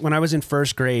was in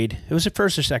first grade, it was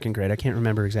first or second grade. I can't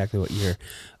remember exactly what year.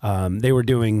 They were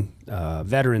doing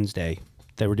Veterans Day.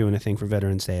 They were doing a thing for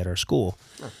Veterans Day at our school,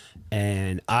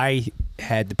 and I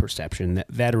had the perception that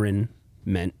veteran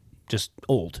meant just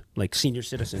old, like senior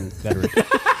citizen veteran.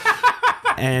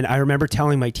 And I remember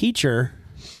telling my teacher,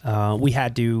 there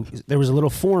was a little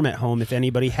form at home if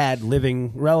anybody had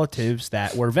living relatives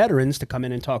that were veterans to come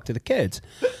in and talk to the kids.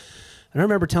 And I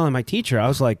remember telling my teacher, I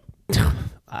was like,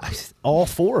 all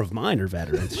 4 of mine are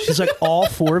veterans. She's like, all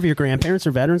 4 of your grandparents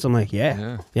are veterans? I'm like,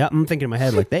 yeah. I'm thinking in my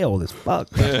head, like, they old as fuck.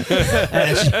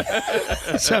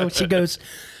 So she goes,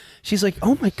 she's like,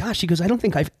 oh my gosh. She goes, I don't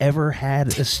think I've ever had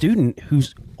a student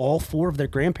who's all 4 of their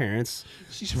grandparents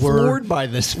Floored by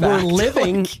this were fact.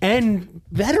 living and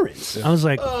veterans. I was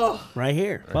like, right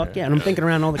here. Fuck yeah. And I'm thinking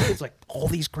around all the kids, like, all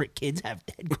these great kids have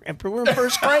dead grandparents. We're in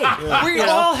first grade. We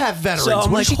all have veterans. So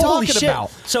I'm what like, is she holy talking shit.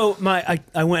 about? So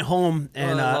I went home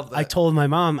and I love that. I told my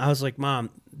mom, I was like,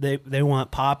 Mom, they want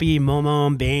Poppy,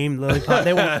 Momo, Bame, Lollipop.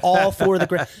 They want all 4 of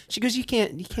the She goes, you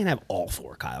can't have all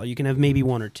 4, Kyle. You can have maybe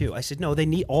 1 or 2. I said, no, they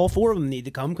need all 4 of them need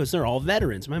to come because they're all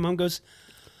veterans. My mom goes,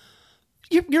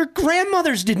 Your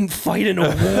grandmothers didn't fight in a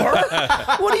war.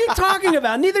 What are you talking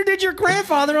about? Neither did your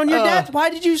grandfather on your death. Why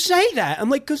did you say that? I'm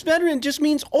like, because veteran just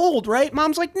means old, right?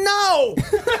 Mom's like, no.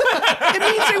 It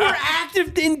means they were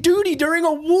active in duty during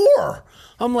a war.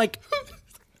 I'm like,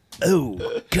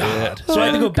 oh, God. So I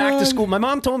had to go back to school. My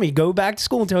mom told me, go back to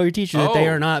school and tell your teacher that they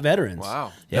are not veterans.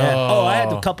 Wow. Yeah. Oh, I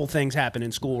had a couple things happen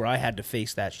in school where I had to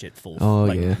face that shit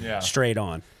straight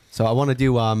on. So I want to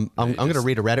do. I'm going to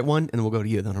read a Reddit one, and then we'll go to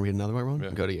you. Then I'll read another one.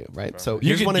 And go to you. Right. So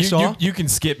here's one I saw. You can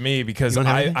skip me because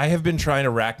I have been trying to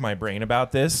rack my brain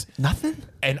about this. Nothing.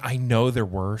 And I know there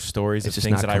were stories of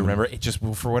things that I remember. It just,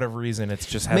 for whatever reason, it's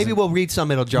just hasn't. Maybe we'll read some.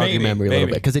 It'll jog your memory a little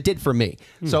bit because it did for me.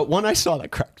 So one I saw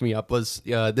that cracked me up was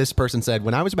this person said,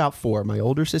 when I was about 4, my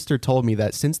older sister told me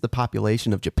that since the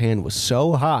population of Japan was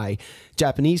so high,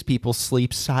 Japanese people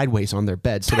sleep sideways on their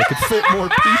bed so they could fit more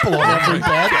people on every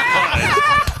bed.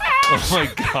 Oh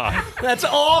my God. That's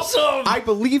awesome. I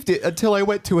believed it until I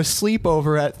went to a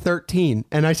sleepover at 13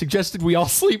 and I suggested we all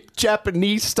sleep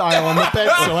Japanese style on the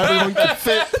bed so everyone could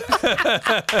fit.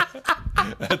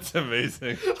 That's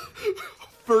amazing.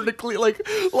 Vertically, like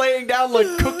laying down like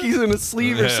cookies in a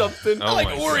sleeve or something. Oh like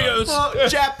my Oreos.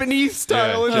 Japanese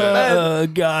style in the bed. Oh,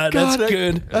 God, that's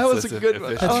good. That was a good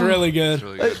one. That's really good. It's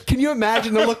really good. Can you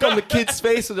imagine the look on the kid's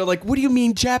face and they're like, what do you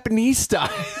mean Japanese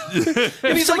style?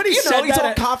 And he's like, he's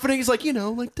all confident. He's like,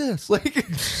 like this. Like,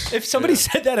 if somebody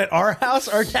said that at our house,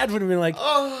 our dad would have been like,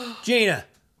 Gina,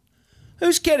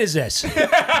 whose kid is this?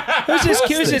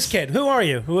 Who's this kid? Who are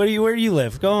you? Where do you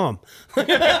live? Go home.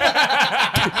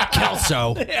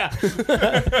 Kelso. Yeah.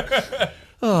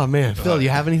 Oh, man. Phil, do you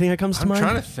have anything that comes to I'm mind?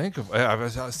 trying to think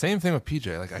of. Same thing with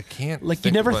PJ. Like, I can't. Like, you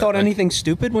think never of, thought like, anything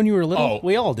stupid when you were little? Oh.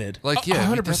 We all did. Like, yeah.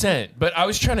 100%. But I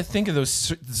was trying to think of those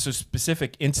so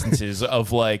specific instances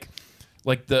of like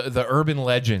the urban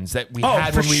legends that we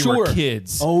had when we were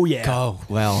kids. Oh, yeah. Oh,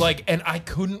 well. Like, and I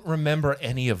couldn't remember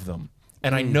any of them.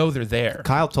 And I know they're there.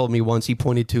 Kyle told me once he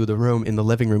pointed to the room in the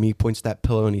living room. He points to that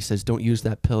pillow and he says, don't use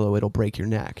that pillow. It'll break your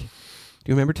neck. Do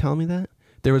you remember telling me that?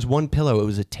 There was one pillow. It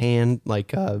was a tan,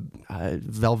 like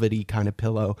velvety kind of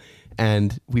pillow.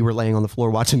 And we were laying on the floor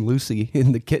watching Lucy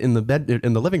in the bed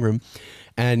in the living room.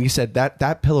 And you said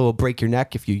that pillow will break your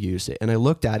neck if you use it. And I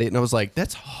looked at it and I was like,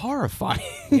 that's horrifying.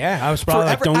 Yeah, I was probably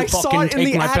like, don't fucking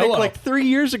take my pillow. Like 3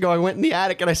 years ago, I went in the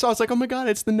attic and I saw, I was like, oh my God,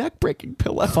 it's the neck breaking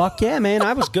pillow. Fuck yeah, man.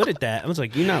 I was good at that. I was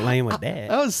like, you're not laying with that.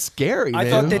 That was scary, man. I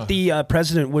thought that the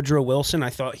President Woodrow Wilson, I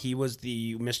thought he was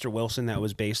the Mr. Wilson that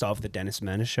was based off the Dennis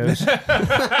Menace shows.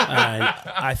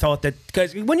 I thought that,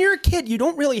 because when you're a kid, you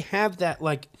don't really have that,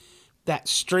 like, that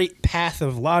straight path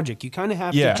of logic. You kind of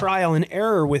have to trial and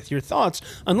error with your thoughts,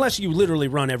 unless you literally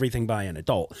run everything by an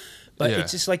adult. But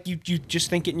it's just like you just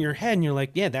think it in your head and you're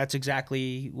like, yeah, that's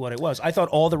exactly what it was. I thought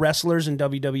all the wrestlers in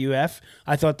WWF,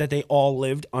 I thought that they all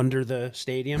lived under the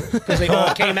stadium because they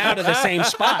all came out of the same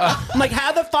spot. I'm like,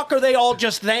 how the fuck are they all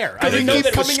just there? I didn't know that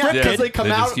it was scripted. They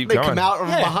come out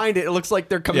behind it. It looks like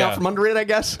they're coming out from under it, I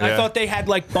guess. I thought they had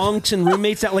like bunks and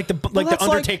roommates that like the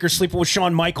Undertaker sleeping with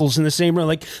Shawn Michaels in the same room.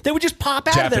 Like they would just pop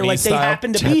out of there like they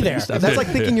happened to be there. That's like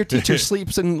thinking your teacher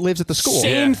sleeps and lives at the school.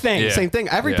 Same thing. Same thing.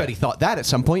 Everybody thought that at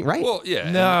some point, right? Well,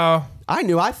 yeah. No.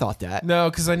 I thought that. No,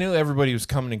 because I knew everybody was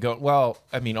coming and going. Well,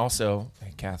 I mean, also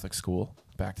Catholic school.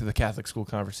 Back to the Catholic school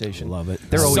conversation. Love it.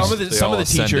 They're always, some of the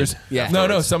teachers. Yeah.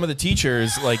 No. Some of the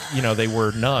teachers, like they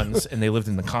were nuns and they lived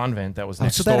in the convent that was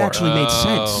next so door. that actually made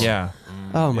sense. Yeah.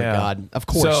 Oh my God. Of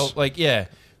course. So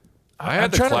I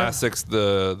had the classics,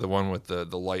 the one with the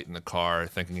light in the car,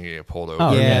 thinking you get pulled over.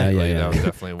 Oh, yeah. That was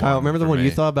definitely one. Kyle, remember the for one me.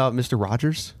 you thought about, Mr.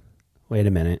 Rogers? Wait a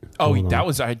minute. Oh, Hold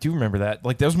on. I do remember that.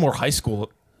 Like that was more high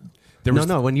school.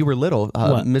 No, when you were little,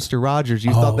 Mr. Rogers,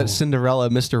 you thought that Cinderella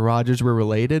and Mr. Rogers were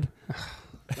related?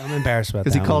 I'm embarrassed about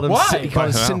that. Because he called him Why? He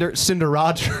called him Cinder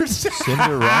Rogers.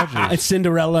 Cinder Rogers. It's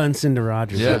Cinderella and Cinder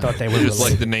Rogers. Yeah. I thought they were just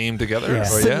related. like the name together. Yeah.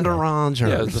 Cinder Rogers.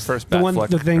 Yeah, it was the first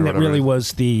the thing that really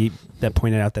was that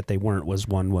pointed out that they weren't was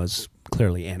one was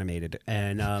clearly animated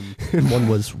and one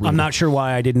was real. I'm not sure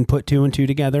why I didn't put 2 and 2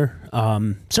 together.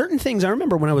 Certain things I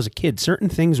remember when I was a kid, certain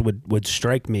things would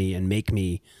strike me and make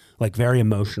me like very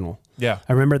emotional. Yeah.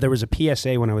 I remember there was a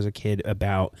PSA when I was a kid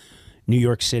about New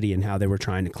York City and how they were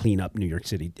trying to clean up New York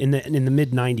City. In the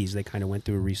mid 90s, they kind of went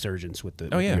through a resurgence with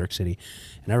New York City.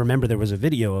 And I remember there was a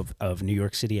video of New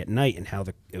York City at night and how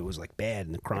it was like bad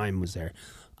and the crime was there.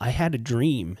 I had a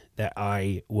dream that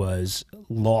I was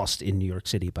lost in New York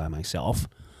City by myself.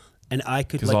 and I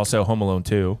could Because also Home Alone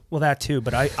 2. well, that too,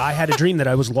 but I had a dream that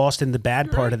I was lost in the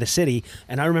bad part of the city,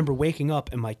 and I remember waking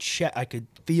up and my chest, I could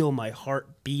feel my heart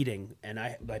beating, and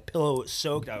my pillow was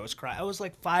soaked. I was crying. I was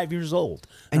like 5 years old,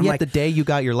 And I'm yet like, the day you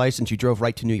got your license, you drove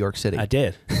right to New York City. I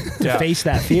did to face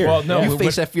that fear. Well, no, You what-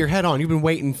 face that fear head on. You've been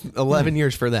waiting 11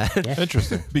 years for that.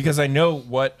 Interesting. Because I know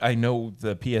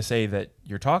the PSA that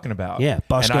you're talking about. Yeah,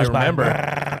 bus and goes I by.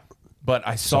 remember. But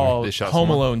I saw they shot Home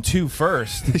someone? Alone 2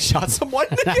 first. Shot someone.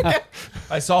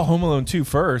 I saw Home Alone 2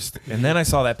 first, and then I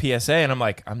saw that PSA, and I'm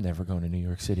like, I'm never going to New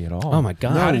York City at all. Oh, my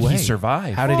God. How did No way. he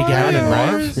survive? How did he get out of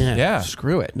Right? there? Yeah.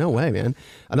 Screw it. No way, man.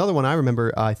 Another one I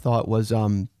remember I thought was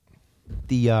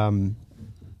the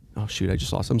oh shoot, I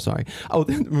just lost. I'm sorry. Oh,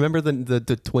 remember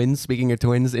the twins? Speaking of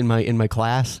twins in my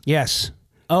class, Yes.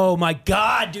 Oh my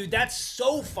God, dude, that's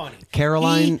so funny.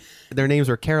 Caroline. Their names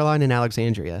were Caroline and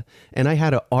Alexandria, and I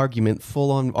had an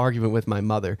full-on argument with my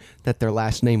mother that their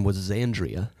last name was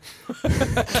Xandria.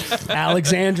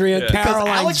 Alexandria, Caroline,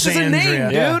 Alex is a name,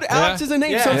 dude. Yeah. Alex is a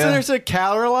name. Yeah. So Yeah. there's a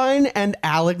Caroline and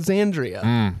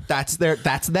Alexandria. That's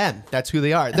them. That's who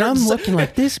they are. And I'm looking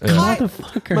like this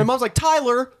motherfucker. My mom's like,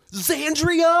 Tyler,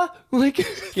 Xandria? Like, Yeah,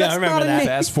 I that's remember not a that. name.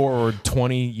 Fast forward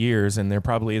 20 years, and there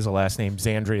probably is a last name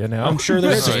Xandria now. I'm sure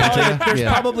there's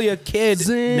Yeah. probably a kid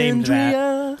named that.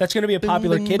 Xandria. That's going to be a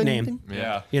popular kid name.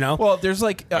 Yeah. You know? Well, there's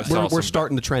like, I saw We're some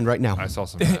starting the trend right now. I saw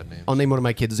some bad names. I'll name one of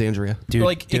my kids Xandria. Dude,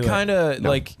 like do it kind of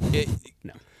like it.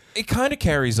 No. It kind of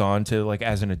carries on to like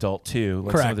as an adult too,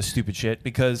 like some Correct. of the stupid shit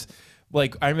because.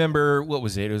 Like I remember, what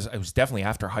was it? It was definitely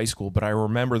after high school, but I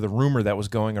remember the rumor that was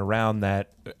going around that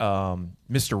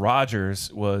Mr.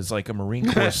 Rogers was like a Marine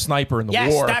Corps sniper in the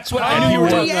Yes, war. that's what and I he knew.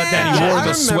 wore, Yeah. that he wore I the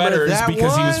remember sweaters that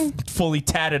because he was one. fully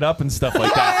tatted up and stuff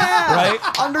like that,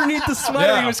 right? Underneath the sweater,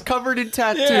 Yeah. he was covered in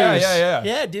tattoos. Yeah.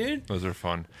 Yeah, dude. Those are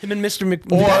fun. Him and Mr. Mc.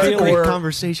 That's a McFeely. great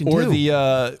conversation, or too.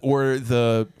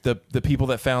 the people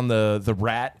that found the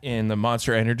rat in the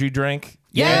Monster Energy drink.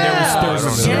 Yeah. And there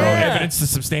was zero Yeah. evidence to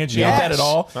substantiate Yes. that at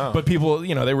all. But people,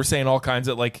 they were saying all kinds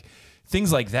of like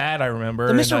things like that. I remember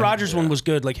The Mr. And Rogers one was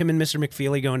good. Like him and Mr.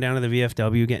 McFeely going down to the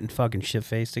VFW getting fucking shit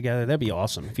faced together. That'd be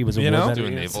awesome if he was a war veteran.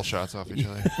 Doing naval shots off each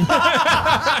other.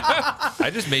 I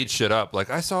just made shit up. Like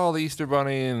I saw the Easter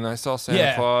Bunny and I saw Santa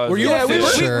Yeah. Claus. Were you and a fibber?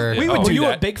 Sure. we would Were do you a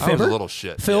that. big I was fibber? a little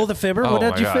shit. Phil yeah. the fibber? Oh What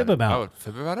did my you God. fib about? I would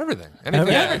fib about everything. Anything.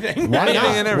 Everything. Why Anything not?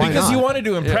 and Why everything. Because you not? wanted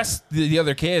to impress the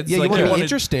other kids. Yeah, you like, wanted to be wanted-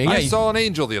 interesting. I Yeah, saw an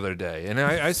angel the other day, and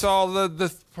I saw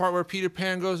the part where Peter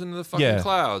Pan goes into the fucking Yeah.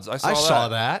 clouds. I saw saw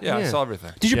that, Yeah, I yeah. saw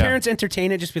everything. Did your Yeah. parents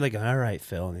entertain it? Just be like, all right,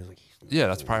 Phil. And he's like, Yeah,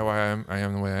 that's probably why I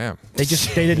am the way I am. they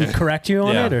didn't correct you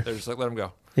on Yeah. it, or They're just like, let him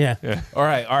go. yeah. All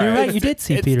right. You're right. You did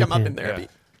see It's Peter come up Pan. in therapy.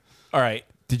 All right.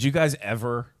 Did you guys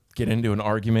ever get into an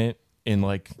argument in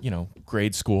like,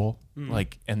 grade school?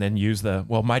 Like, and then use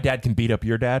my dad can beat up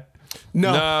your dad? No,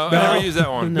 I never used that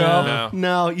one. No.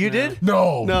 No, you did?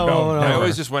 No. No. I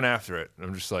always just went after it.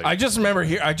 I'm just like, I just remember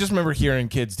hearing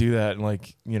kids do that and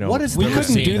like, What is We Never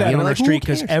couldn't seen do that. that You know, on our like, who street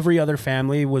because cares? every other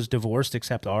family was divorced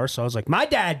except ours. So I was like, my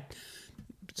dad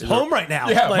is home right now.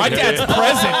 Yeah, Like, my dad's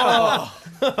present.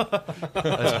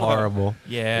 That's horrible.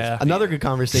 Yeah. Another good Try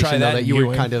conversation that though, in that you were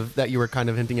Ewing. kind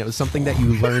of hinting at was something that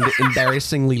you learned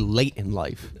embarrassingly late in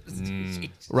life.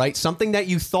 Right? Something that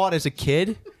you thought as a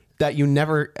kid that you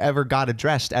never ever got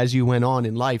addressed as you went on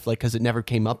in life, like because it never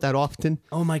came up that often.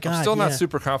 Oh my God. I'm still not yeah.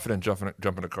 super confident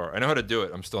jumping a car. I know how to do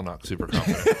it. I'm still not super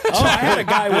confident. Oh, I had a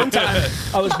guy one time.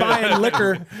 I was buying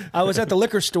liquor. I was at the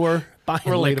liquor store buying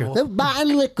liquor. They're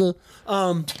buying liquor.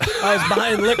 I was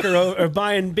buying liquor or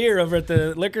buying beer over at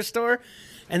the liquor store,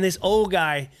 and this old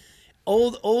guy,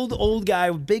 old guy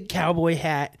with big cowboy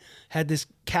hat, had this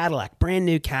Cadillac, brand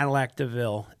new Cadillac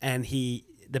DeVille, and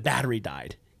the battery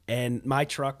died. And my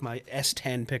truck, my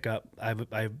S10 pickup,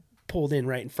 I pulled in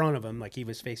right in front of him, like he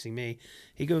was facing me.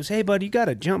 He goes, "Hey, bud, you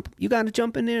gotta jump. You gotta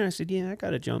jump in there." I said, "Yeah, I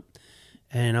gotta jump."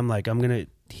 And I'm like,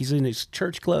 he's in his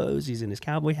church clothes, he's in his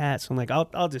cowboy hat, so I'm like,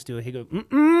 I'll just do it. He goes,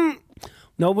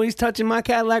 nobody's touching my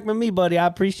Cadillac but me, buddy. I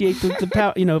appreciate the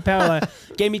power line.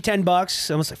 Gave me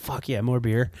 $10. I was like, fuck yeah, more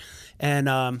beer. And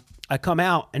I come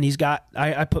out and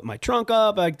I put my trunk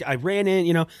up. I ran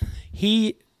in,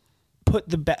 he put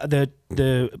the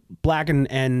black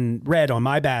and red on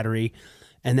my battery,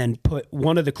 and then put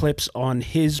one of the clips on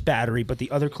his battery, but the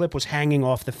other clip was hanging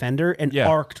off the fender and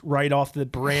arced right off the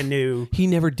brand new. He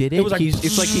never did it. It was like-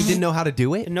 it's like he didn't know how to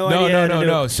do it. No idea how to do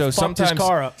No. it. So Fucked sometimes his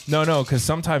car up.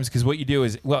 because what you do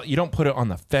is, you don't put it on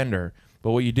the fender.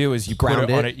 But what you do is you Ground put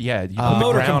it on it? it. Yeah, you A put the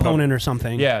motor ground on- component or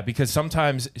something. Yeah, because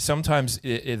sometimes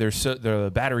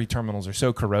the battery terminals are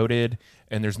so corroded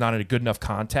and there's not a good enough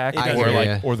contact I hear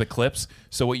ya. or the clips.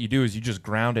 So what you do is you just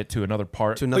ground it to another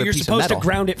part. To another But you're piece supposed of to metal.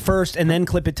 ground it first and then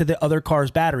clip it to the other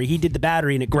car's battery. He did the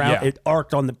battery and it Yeah. it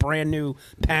arced on the brand new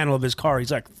panel of his car.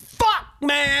 He's like, "Fuck,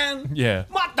 man! Yeah.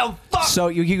 What the fuck?" So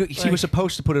he was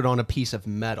supposed to put it on a piece of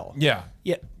metal. Yeah.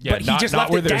 Yeah, Yeah, but he not- just not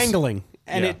left where it there's- dangling,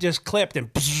 and Yeah. it just clipped, and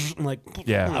I'm like,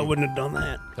 Yeah. I wouldn't have done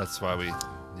that. That's why we.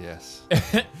 Yes.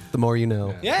 The more you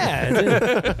know.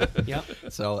 Yeah, yeah,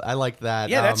 So I like that.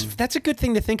 yeah. That's a good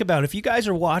thing to think about. If you guys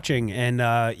are watching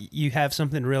and you have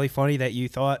something really funny that you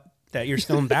thought that you're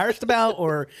still embarrassed about,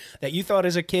 or that you thought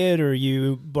as a kid, or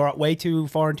you brought way too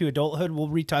far into adulthood, we'll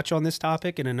retouch on this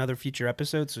topic in another future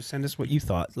episode. So send us what you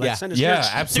thought. Yeah. Send us Yeah, your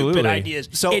absolutely. stupid ideas.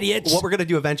 So idiots. what we're going to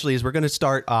do eventually is we're going to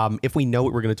start, if we know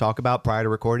what we're going to talk about prior to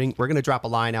recording, we're going to drop a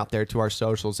line out there to our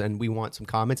socials, and we want some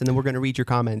comments, and then we're going to read your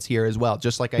comments here as well,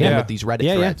 just like I am Yeah. with these Reddit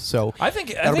Yeah, yeah. threads. So I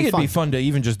think that'll it'd be fun. fun to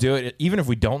even just do it, even if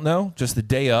we don't know, just the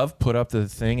day of, put up the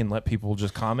thing and let people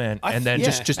just comment, and then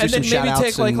just do and then some maybe shout-outs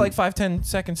take like and- 5-10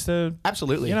 seconds to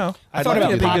Absolutely. you know. I thought about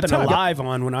it'd be a good popping a time. live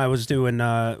on when I was doing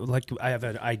like I have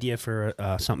an idea for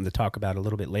something to talk about a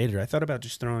little bit later. I thought about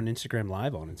just throwing Instagram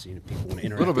live on and seeing if people want to A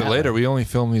interact. little bit that later, way. we only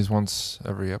film these once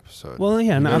every episode. Well,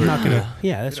 yeah, no, I'm not gonna.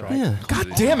 Yeah, that's right. Yeah. God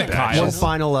damn it, Kyle. One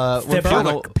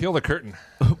final, Peel the curtain.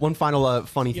 one final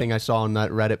funny thing I saw on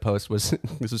that Reddit post was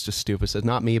this was just stupid. It says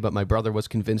not me, but my brother was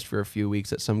convinced for a few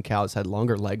weeks that some cows had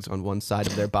longer legs on one side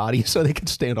of their body so they could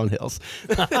stand on hills.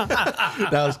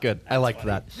 That was good. I liked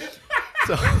that.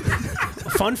 So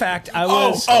Fun fact: I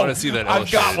was. I want to see that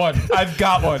I've got illustrated. one. I've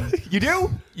got one. you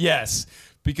do? Yes,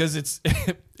 because it's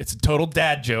it's a total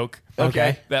dad joke.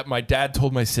 Okay. That my dad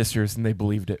told my sisters and they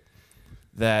believed it.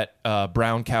 That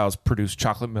brown cows produce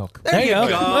chocolate milk. There you go.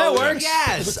 That works.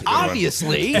 Yes,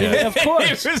 obviously. Of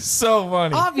course. It was so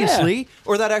funny. Obviously.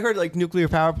 Or that I heard like nuclear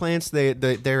power plants,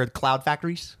 they're cloud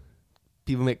factories.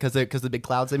 People make because the big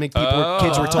clouds they make. Kids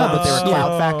were told that they were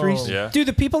cloud factories. Yeah. Dude,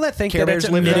 the people that think Care that it's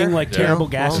Bears live emitting there? like Yeah. terrible Well,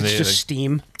 gas, it's they- just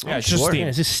steam. Yeah, it's just Yeah, steam.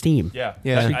 it's just steam. Yeah.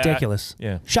 Yeah. It's ridiculous.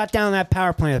 yeah. Shut down that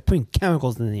power plant, putting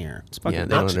chemicals in the air. It's fucking Yeah, they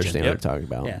don't oxygen. understand Yep. what they're talking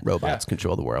about. Yeah. Robots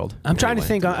control the world. I'm trying to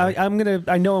think.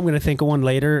 I know I'm gonna think of one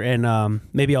later, and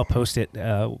maybe I'll post it.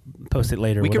 Post it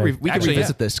later. We could what I- Actually,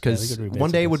 revisit this Yeah, because we could revisit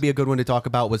one day this. would be a good one to talk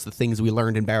about was the things we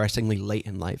learned embarrassingly late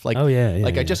in life. Like, Oh, yeah,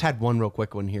 like I yeah. just had one real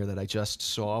quick one here that I just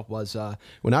saw was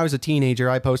when I was a teenager,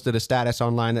 I posted a status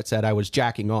online that said I was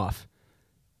jacking off.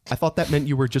 I thought that meant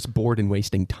you were just bored and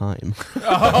wasting time.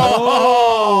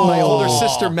 My older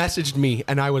sister messaged me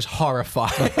and I was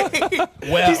horrified.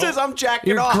 Well, He says I'm jacking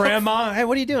Your off. grandma. Hey,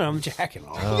 what are you doing? I'm jacking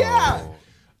off. Yeah.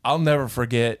 I'll never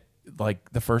forget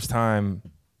like the first time.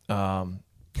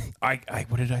 I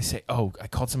what did I say? Oh, I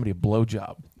called somebody a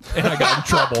blowjob, and I got in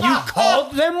trouble. You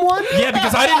called them one? Yeah,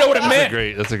 because I didn't know what it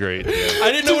meant. That's a great. Yeah.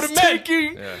 I didn't know what it meant.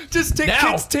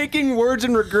 Now. Kids taking words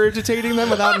and regurgitating them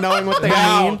without knowing what they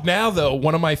mean. Now though,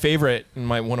 one of my favorite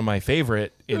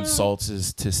insults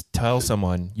is to tell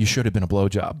someone you should have been a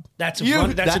blowjob. That's a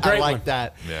great I like one.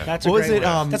 that. Yeah. That's a What was great it?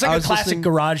 one. That's I like a was classic listening-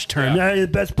 garage term. Yeah. Hey, the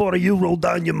best part of you rolled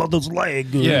down your mother's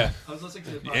leg. Yeah.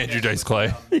 Andrew Dice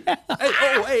Clay.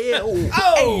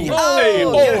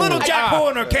 Oh, little Jack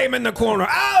Horner came in the corner.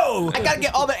 Oh, I gotta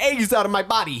get all the eggs out of my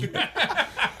body.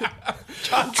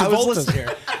 Travolta's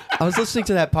here. I was listening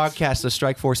to that podcast, the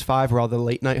Strike Force 5, where all the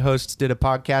late night hosts did a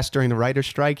podcast during the writer's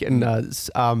strike, and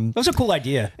That was a cool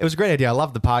idea. it was a great idea. I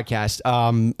loved the podcast.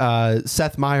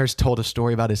 Seth Meyers told a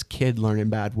story about his kid learning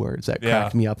bad words that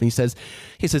cracked me up. And he says,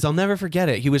 I'll never forget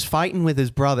it. He was fighting with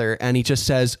his brother, and he just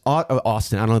says,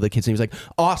 Austin, I don't know the kid's name. He's like,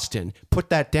 Austin, put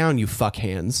that down, you fuck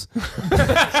hands.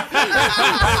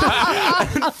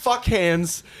 Fuck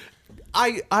hands.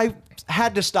 I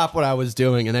had to stop what I was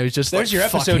doing, and I was just There's like, your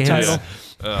fuck episode hands. title.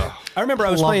 I remember I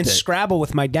was Loved playing it. Scrabble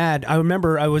with my dad. I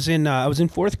remember I was in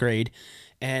 4th grade,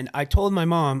 and I told my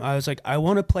mom, I was like, I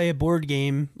want to play a board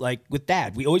game like with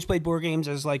Dad. We always played board games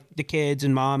as like the kids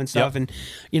and Mom and stuff, and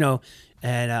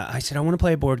And I said, I want to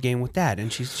play a board game with Dad.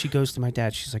 And she goes to my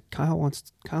dad. She's like, Kyle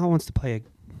wants to play a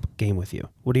game with you.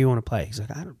 What do you want to play? He's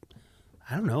like, I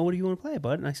don't know. What do you want to play,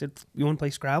 bud? And I said, you want to play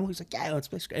Scrabble? He's like, yeah, let's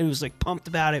play Scrabble. He was like pumped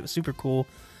about it. It was super cool.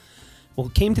 Well,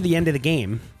 it came to the end of the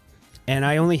game, and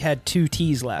I only had 2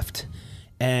 T's left.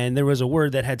 And there was a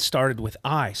word that had started with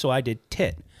I, so I did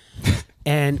tit.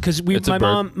 And because my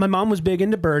mom was big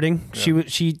into birding. Yeah.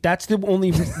 That's the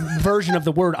only version of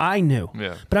the word I knew.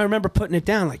 Yeah. But I remember putting it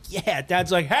down like, yeah.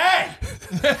 Dad's like, hey,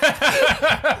 what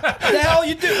the hell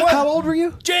you do? What? How old were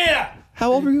you? Jada.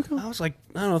 How old were you? I was like,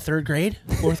 I don't know, 3rd grade,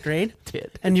 4th grade.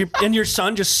 Tit. And your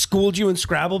son just schooled you in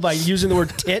Scrabble by using the word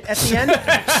tit at the end.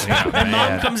 And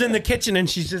mom comes in the kitchen and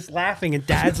she's just laughing and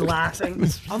dad's laughing.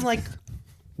 I'm like,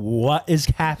 what is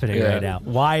happening right now?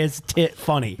 Why is tit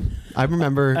funny? I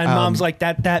remember. And mom's like,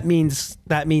 that means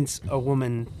a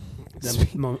woman's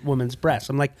breast.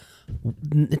 I'm like,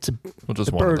 it's a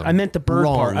just bird. I meant the bird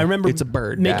part. I remember it's a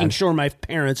bird. making sure my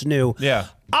parents knew. Yeah.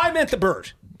 I meant the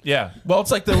bird. Yeah. Well,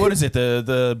 it's like what is it?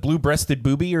 The blue-breasted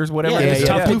booby or whatever. Yeah, it is.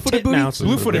 blue-footed booby.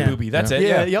 Blue-footed booby. That's it.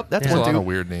 Yeah. Yep. That's There's a one lot too. of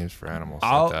weird names for animals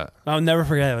I'll- like that. I'll never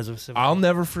forget. I'll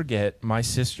never forget my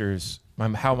sisters.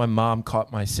 How my mom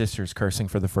caught my sisters cursing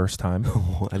for the first time.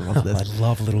 Oh, I love this. I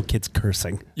love little kids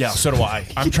cursing. Yeah, so do I.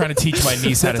 I'm trying to teach my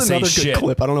niece how to That's say another good shit.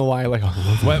 clip. I don't know why.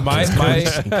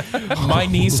 My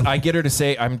niece, I'm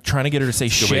trying to get her to say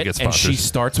shit, gets and she sponsors.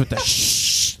 starts with the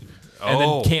shh, and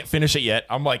then can't finish it yet.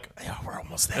 I'm like, yeah, we're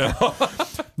almost there.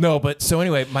 No, but so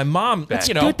anyway, my mom,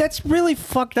 Dude, that's really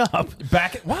fucked up.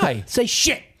 why? Say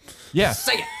shit. Yeah,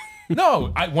 say it.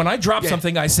 No, when I drop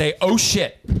something, I say, "Oh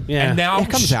shit!" Yeah. And now It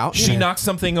comes out. She Yeah. knocks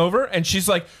something over, and she's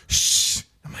like, "Shh."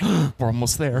 I'm like, we're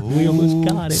almost there. We almost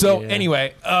got it. So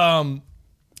anyway, my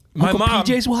Uncle mom.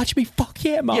 PJ's watch me. Fuck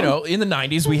yeah, mom. You know, in the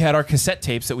 90s, we had our cassette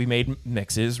tapes that we made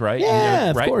mixes, right? Yeah,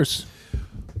 Right? of course.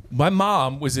 My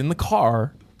mom was in the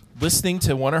car listening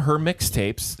to one of her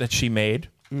mixtapes that she made,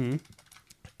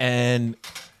 and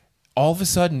all of a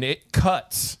sudden it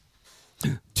cuts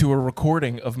to a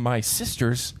recording of my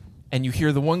sisters, and you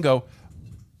hear the one go,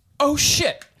 "Oh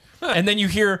shit," and then you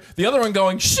hear the other one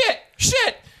going, "Shit,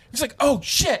 shit." It's like, "Oh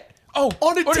shit." Oh,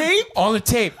 On the tape? On the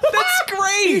tape. That's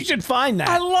great. You should find that.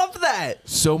 I love that.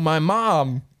 So my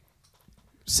mom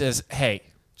says, "Hey,"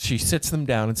 she sits them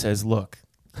down and says, "Look,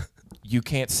 you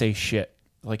can't say shit.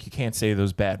 Like, you can't say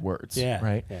those bad words." Yeah.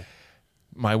 Right? Yeah.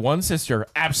 My one sister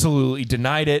absolutely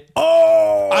denied it.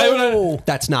 Oh,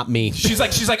 that's not me. She's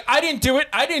like, I didn't do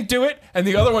it. And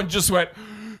the other one just went,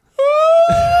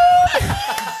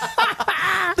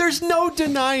 There's no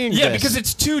denying yeah, this. because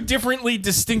it's two differently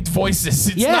distinct voices.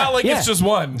 It's Yeah, not like yeah. it's just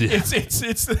one.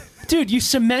 It's Dude, you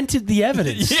cemented the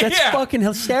evidence. Yeah. That's fucking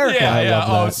hysterical. yeah.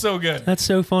 Oh, that. it's so good. That's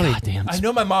so funny. damn. I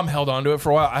know my mom held on to it for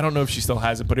a while. I don't know if she still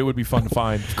has it, but it would be fun to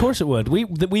find. Of course it would.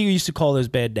 We used to call those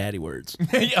bad daddy words. Bad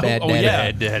daddy.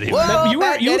 yeah. Daddy.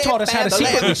 You taught us how to bad daddy.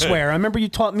 secretly swear. I remember you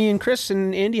taught me and Chris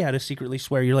and Andy how to secretly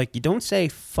swear. You're like, you don't say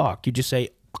fuck. You just say,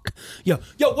 yo,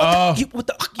 what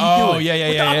the fuck you Oh doing?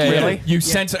 yeah. Really? You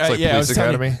censor. like I was Police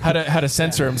telling you Academy. how to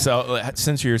censor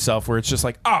censor yourself, where it's just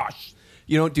like,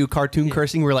 You don't do cartoon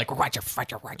cursing. We're like, Roger. Home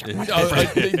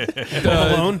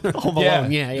Alone? Home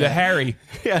Alone, yeah. The Harry.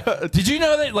 Did you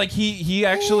know that, like, he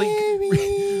actually,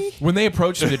 when they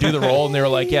approached him to do the role, and they were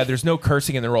like, yeah, there's no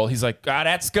cursing in the role, he's like,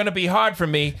 that's gonna be hard for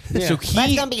me. So That's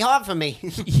he gonna be hard for me.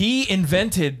 he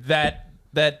invented that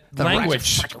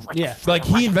language. Yeah. Like,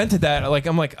 he invented that. Like,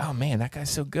 I'm like, oh man, that guy's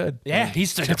so good. Yeah,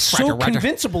 he's so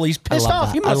convincible. He's pissed love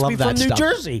off. He that. I must love be from that New stuff.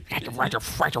 Jersey. There's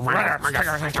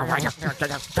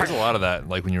a lot of that.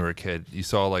 Like when you were a kid, you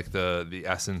saw like the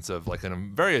essence of like in a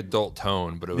very adult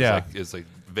tone, but it was it's like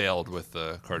veiled with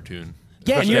the cartoon.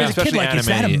 Yeah, and you're as a kid Especially like, is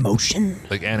that anime- emotion?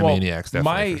 Like Animaniacs,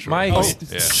 definitely.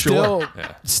 for sure.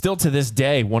 Still to this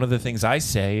day, one of the things I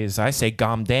say is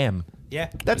gom damn. Yeah.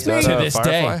 That's Is me. that To this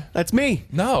Firefly? day. That's me.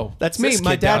 No, That's it's me. this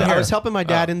My kid dad. down I here. was helping my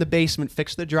dad in the basement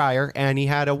fix the dryer, and he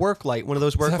had a work light, one of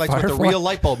those work that lights with a Firefly? real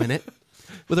light bulb in it,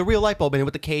 with a real light bulb in it,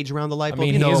 with the cage around the light bulb.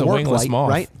 mean, you he know, is a work wingless light, moth.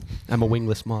 right? I'm a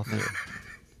wingless moth.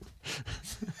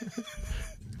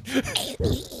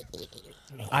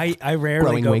 I rarely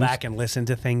Growing go wings. back and listen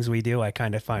to things we do. I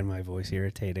kind of find my voice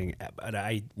irritating, but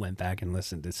I went back and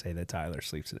listened to say that Tyler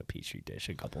sleeps in a petri dish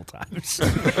a couple times.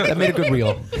 That made a good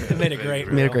reel. It made a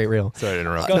great Made a great reel. Sorry to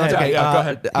interrupt. Go No, it's ahead. okay. Go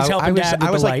ahead. He's helping Dad with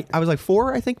I was the like, light. I was like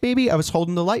 4, I think, maybe. I was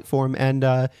holding the light for him,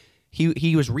 and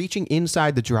he was reaching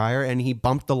inside the dryer, and he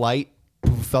bumped the light,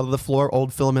 fell to the floor.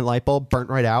 Old filament light bulb, burnt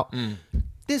right out.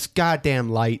 This goddamn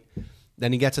light.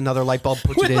 Then he gets another light bulb,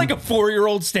 puts With it in, like a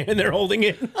 4-year-old standing there holding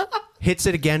it. hits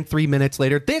it again 3 minutes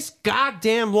later. This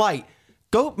goddamn light.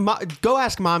 Go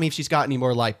ask mommy if she's got any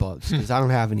more light bulbs, because I don't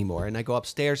have any more. And I go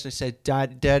upstairs and I said,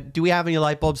 Dad, do we have any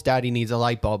light bulbs? Daddy needs a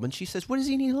light bulb. And she says, what does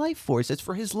he need a light for? He says,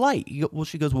 for his light.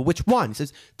 She goes, well, which one? He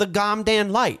says, the goddamn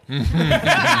light.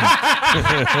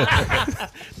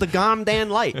 The Gomdan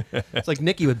light. It's like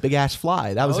Nicky with big ass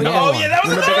fly. That was another Oh, one. yeah, that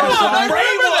was Remember another Big Ass one. Fly? I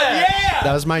remember that.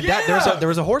 That was my dad. There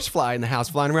was a horse fly in the house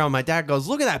flying around. My dad goes,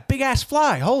 "Look at that big ass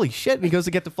fly! Holy shit!" And he goes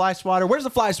to get the fly swatter. Where's the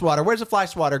fly swatter? Where's the fly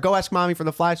swatter? Go ask mommy for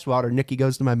the fly swatter. Nicky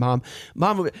goes to my mom.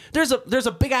 Mom, there's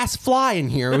a big ass fly in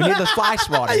here. We need the fly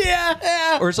swatter.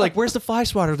 Yeah. Or it's like, where's the fly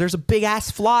swatter? There's a big ass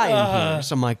fly in here, or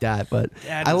something like that. But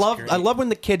That I is love great. I love when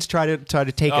the kids try to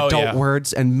take Oh, adult yeah.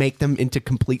 words and make them into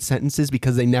complete sentences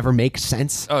because they never make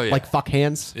sense. Oh, yeah. Like fuck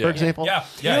hands, for example.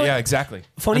 Yeah, exactly.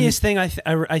 Funniest thing I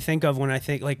think of when I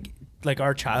think like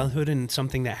our childhood and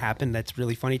something that happened that's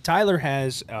really funny. Tyler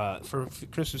has for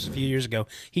Christmas a few years ago,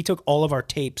 he took all of our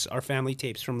tapes, our family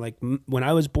tapes from like when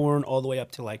I was born all the way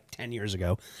up to like 10 years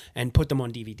ago, and put them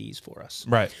on DVDs for us.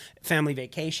 Right. Family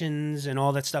vacations and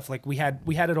all that stuff. Like we had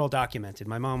it all documented.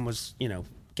 My mom was,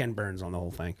 Ken Burns on the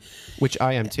whole thing. Which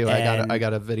I am too. And I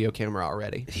got a video camera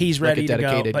already. He's like ready a to go,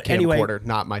 dedicated but anyway, camcorder,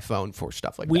 not my phone for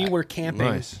stuff like We that. were camping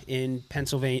Nice. in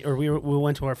Pennsylvania, or we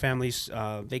went to our family's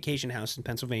vacation house in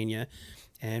Pennsylvania,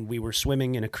 and we were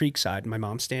swimming in a creek side. My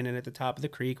mom's standing at the top of the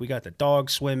creek. We got the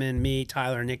dog swimming, me,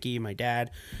 Tyler, Nikki, my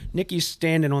dad. Nikki's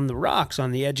standing on the rocks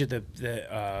on the edge of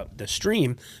the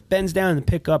stream, bends down to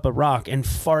pick up a rock and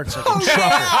farts like a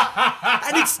trucker.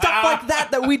 And it's stuff like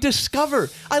that we discover.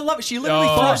 I love it. She literally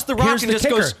throws the rock Here's and the just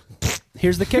kicker. goes,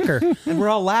 Here's the kicker. and we're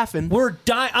all laughing. We're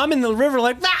dying. I'm in the river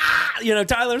like,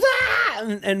 Tyler's,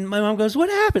 and my mom goes, "What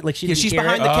happened?" Like Yeah, she's didn't hear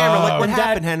behind it. the camera. Like, what And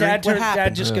happened, Henry? Dad, What happened?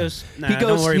 Dad just goes, nah, he goes.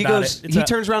 don't worry He about goes. it. It's He a-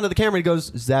 turns around to the camera. And he goes,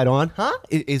 "Is that on? Huh?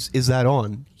 Is that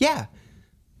on? Yeah."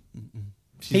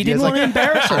 He didn't want to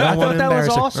embarrass her. I don't I wanna thought that was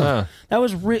embarrass her. awesome. That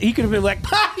was he could have been like,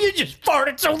 "You just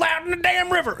farted so loud in the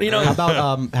damn river,"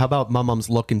 How about my mom's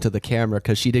look into the camera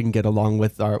because she didn't get along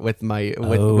with the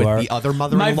other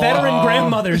mother-in-law. My veteran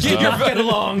grandmothers did not get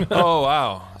along. Oh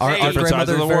wow. Our Different sides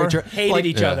grandmother of the very war? Hated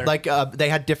each other. Like they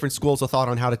had different schools of thought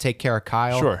on how to take care of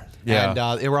Kyle. Sure. Yeah.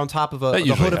 And they were on top of the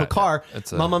usually hood of a happens. car.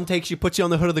 It's My mom takes you, puts you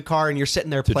on the hood of the car, and you're sitting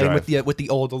there playing drive. with the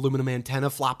old aluminum antenna,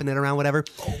 flopping it around, whatever.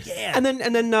 Oh, yeah. And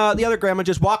then the other grandma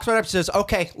just walks right up and says,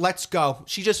 "Okay, let's go."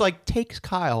 She just like takes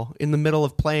Kyle in the middle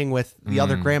of playing with the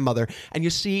other grandmother, and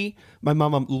you see my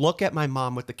mom look at my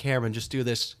mom with the camera and just do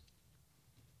this.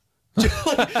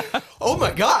 Oh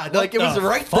my god! Like it was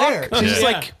right there. She's just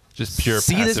like. Just pure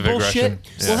See this passive bullshit? aggression.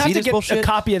 We'll have See to this get bullshit? a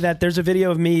copy of that. There's a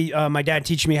video of me, my dad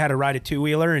teaching me how to ride a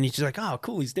two-wheeler, and he's just like, "Oh,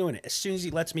 cool, he's doing it." As soon as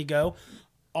he lets me go,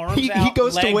 arms He out,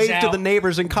 goes to legs wave to out, the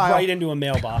neighbors, and Kyle right into a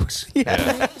mailbox.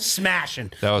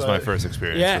 Smashing. That was my first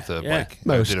experience Yeah, with the yeah. bike.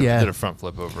 Most, I yeah. did a front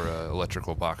flip over an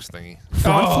electrical box thingy.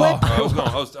 front flip.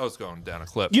 I was going down a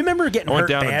clip. You remember getting I went hurt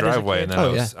down bad the as a driveway kid?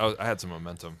 and then Oh, I had some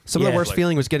momentum. Some of Yeah. the worst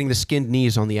feeling was getting the skinned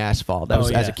knees on the asphalt. That was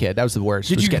yeah. as a kid. That was the worst.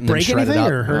 Did was you getting them break shredded anything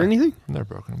up. or hurt anything? I've never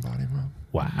broken a body, bro.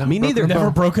 Wow. Me neither. Never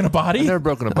bro. broken a body. I've never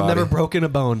broken a I've body. never broken a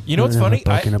bone. You know what's funny?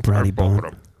 Broken a brownie I've broken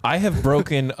bone. them. I have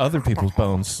broken other people's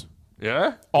bones.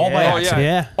 Yeah? All by Yeah. accident.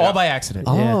 Yeah. All by accident.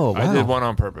 Oh, wow. I did one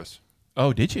on purpose.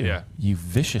 Oh, did you? Yeah. You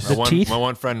vicious. teeth? My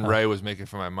one friend Ray was making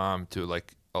fun of my mom to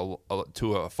like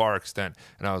to a far extent,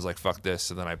 and I was like, "Fuck this!"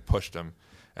 So then I pushed him,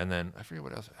 and then I forget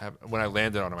what else happened. When I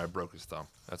landed on him, I broke his thumb.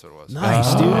 That's what it was.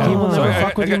 Nice, dude. He will So never I-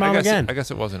 fuck with I your guess- mom I guess again. I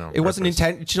guess it wasn't on It wasn't purpose.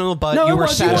 intentional, but No, you it were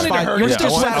was. You wanted to satisfied. hurt You were him. still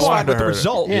I wanted satisfied to with the hurt it.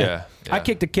 result. Yeah. I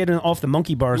kicked a kid off the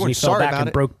monkey bars You and he weren't fell sorry back about and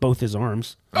it. broke both his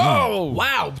arms. Oh,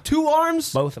 wow. 2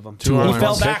 arms? Both of them. Two He arms.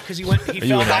 fell back because he fell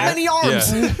you back. How many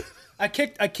arms? Yeah. I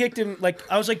kicked him like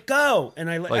I was like go and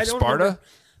I Like I don't Sparta? remember-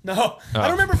 No, I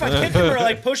don't remember if I kicked him or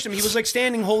like pushed him. He was like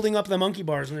standing holding up the monkey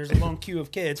bars and there's a long queue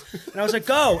of kids and I was like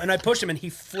go and I pushed him and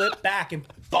he flipped back and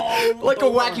boom, Like a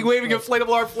wacky waving inflatable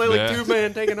arm flailing Yeah.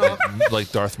 2-man taking off.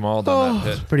 Like Darth Maul done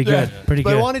that hit. Pretty good, pretty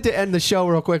But good. I wanted to end the show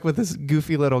real quick with this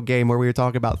goofy little game where we were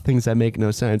talking about things that make no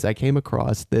sense. I came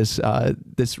across this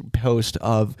this post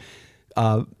of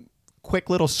quick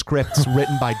little scripts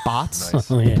written by bots.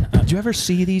 Oh yeah. Did you ever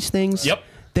see these things? Yep.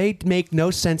 They make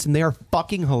no sense and they are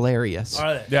fucking hilarious. All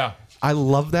right. Yeah. I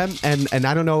love them, and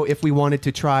I don't know if we wanted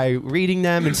to try reading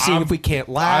them and seeing if we can't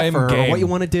laugh I'm or game. what you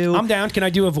want to do. I'm down. Can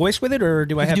I do a voice with it or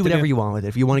do I You have can do to whatever you want with it.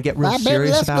 If you want to get real Bye, baby,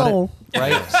 serious let's about go. it,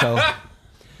 right? So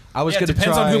I was Yeah, it going to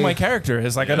depends try. on who my character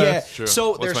is. I gotta. Yeah. True.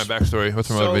 So What's my there's backstory? What's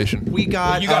my motivation? We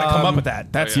got You got to come up with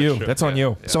that. that. That's yeah, you. sure. That's on Yeah.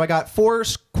 you. So I got 4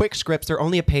 quick scripts. They're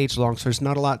only a page long, so there's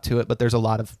not a lot to it, but there's a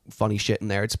lot of funny shit in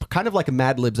there. It's kind of like a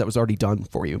Mad Libs that was already done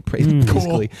for you,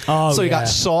 basically. Oh, so we yeah. got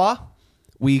Saw,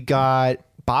 we got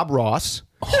Bob Ross,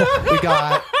 we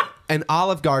got an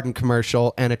Olive Garden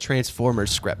commercial, and a Transformers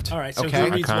script. All right, so okay. who I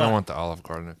reads kind of what? want the Olive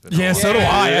Garden. Yeah, so do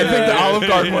I. I think the Olive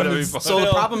Garden one is. So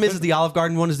the problem is the Olive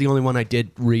Garden one is the only one I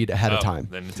did read ahead of time.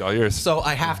 Then it's all yours. So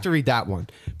I have to read that one.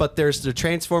 But there's the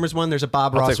Transformers one, there's a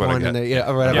Bob I'll Ross take what I one, get. and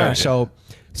or whatever. Yeah. So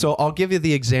So I'll give you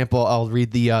the example. I'll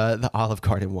read the Olive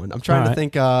Garden one. I'm trying to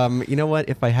think. You know what?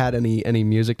 If I had any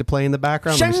music to play in the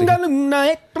background. Let me see.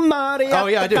 Oh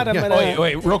yeah, I do. Yeah.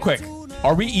 Wait, real quick.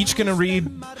 Are we each going to read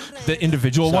the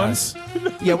individual ones?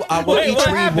 Yeah, we'll each what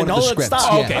read happened? one of the Hold it, scripts.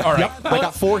 stop. Yeah. Okay, all right. Yep. I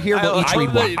got 4 here. We'll each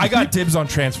read one. I got dibs on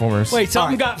Transformers. Wait,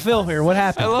 something got Phil here. What I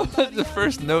happened? love that the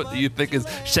first note that you think is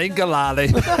Shangalale.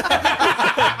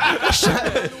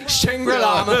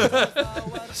 Shangri-La.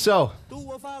 So,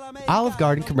 Olive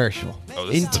Garden commercial. Oh,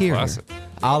 this is the Interior. classic.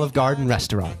 Olive Garden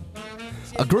restaurant.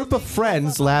 A group of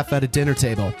friends laugh at a dinner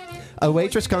table. A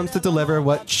waitress comes to deliver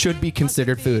what should be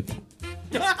considered food.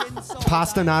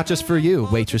 Pasta nachos for you,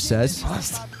 waitress says.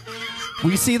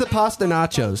 We see the pasta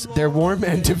nachos. They're warm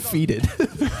and defeated.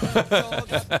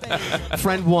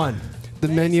 Friend 1. The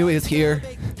menu is here.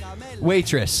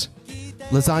 Waitress.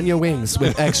 Lasagna wings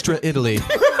with extra Italy.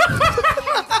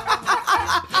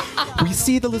 We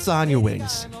see the lasagna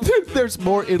wings. There's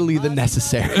more Italy than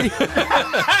necessary.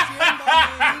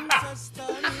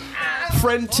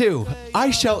 Friend 2.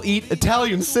 I shall eat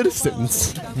Italian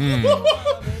citizens.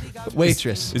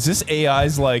 Waitress. Is this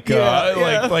AI's like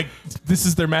this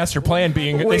is their master plan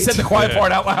being they Wait. said the quiet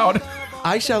part out loud.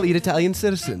 I shall eat Italian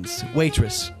citizens.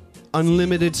 Waitress.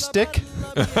 Unlimited stick?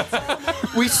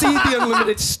 We see the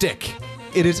unlimited stick.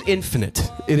 It is infinite.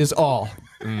 It is all.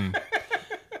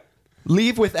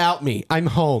 Leave without me. I'm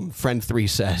home, friend 3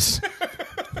 says.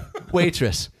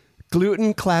 Waitress.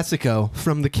 Gluten Classico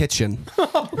from the kitchen.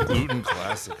 Gluten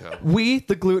Classico. We,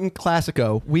 the Gluten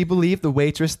Classico, we believe the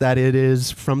waitress that it is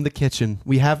from the kitchen.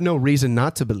 We have no reason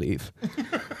not to believe.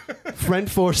 Friend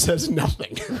 4 says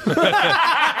nothing.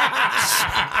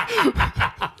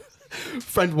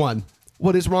 Friend 1.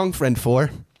 What is wrong, friend 4?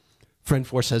 Friend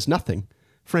 4 says nothing.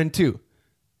 Friend 2.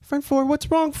 Friend 4,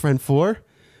 what's wrong, friend 4?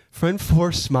 Friend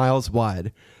 4 smiles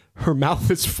wide. Her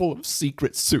mouth is full of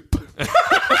secret soup.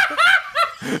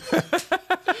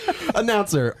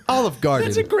 Announcer, Olive Garden.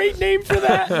 That's a great name for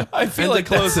that. I feel like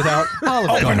Close it out.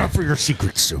 Olive Garden. for your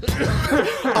secret soup.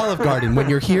 Olive Garden. When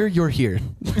you're here, you're here.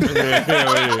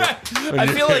 I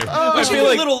feel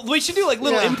like We should do like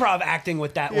little improv acting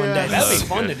with that one day. That'd be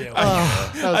fun to do.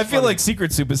 I feel like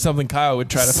secret soup is something Kyle would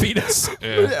try to feed us.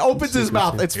 It opens his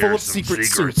mouth. It's full of secret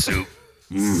soup.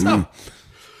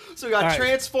 So we got right.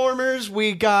 Transformers.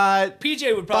 We got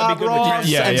PJ would Bob probably be good with Ross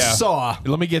Transformers. Yeah, and yeah. Saw.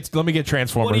 Let me get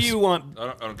Transformers. What do you want?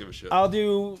 I don't give a shit. I'll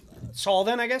do Saul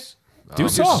then, I guess. do? I'm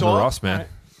Saw. the Ross man.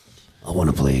 I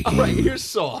want to play a game. All right, here's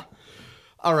Saw.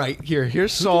 All right,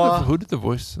 here's Saw. Who did the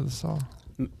voice of the Saw?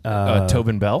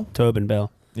 Tobin Bell. Tobin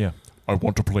Bell. Yeah. I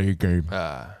want to play a game.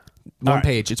 One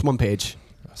page. It's one page.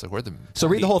 I was like, where'd the So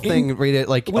read the whole thing. Read it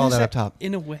like all that up top.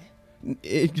 In a way.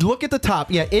 Look at the top.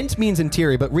 Yeah, int means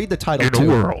interior, but read the title too.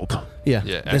 world. Yeah.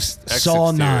 yeah? This X Saw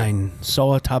exterior. 9.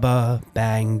 Saw taba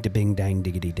bang da bing dang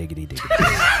diggity diggity diggity.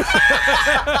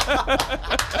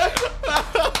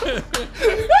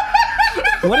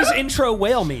 What does intro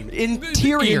whale mean?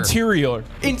 Interior.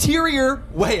 Interior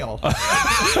whale.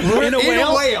 We're in a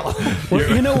whale?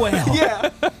 We're in a whale.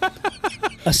 Yeah.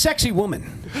 A sexy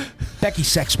woman, Becky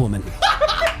Sex Woman,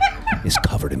 is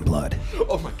covered in blood,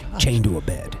 Oh my god. chained to a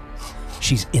bed.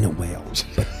 She's in a whale,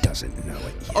 but doesn't know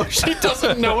it yet. Oh, she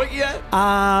doesn't know it yet.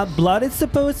 Blood is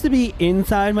supposed to be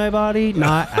inside my body,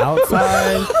 not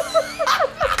outside.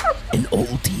 An old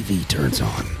TV turns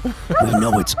on. We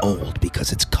know it's old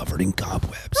because it's covered in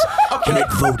cobwebs. And it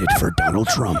voted for Donald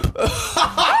Trump.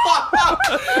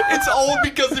 It's old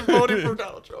because it voted for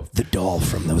Donald Trump. The doll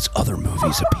from those other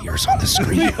movies appears on the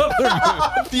screen.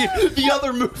 The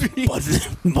other movie. But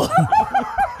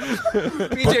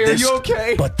BJ, are you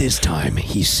okay? But this time,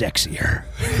 he's sexier.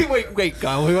 Wait,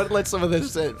 Kyle. We want to let some of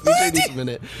this sit. BJ needs a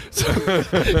minute. So,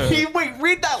 wait,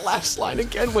 read that last line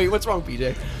again. Wait, what's wrong,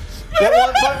 BJ?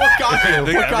 What got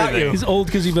you? What got you? He's old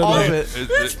because he voted. All of it.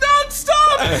 It's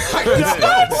nonstop. It's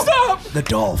nonstop. The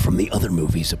doll from the other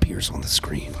movies appears on the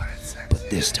screen. But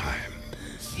this time,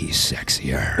 he's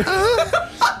sexier.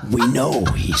 We know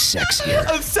he's sexier.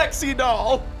 A sexy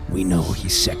doll. We know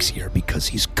he's sexier because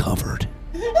he's covered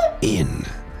in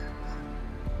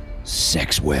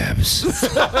sex webs.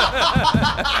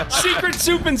 Secret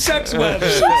soup and sex webs.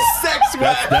 Sex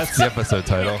webs. That's the episode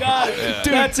title.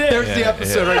 Dude, That's it. There's the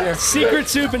episode right here. Secret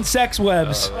soup and sex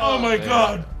webs. Oh my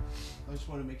god. I just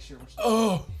want to make sure we're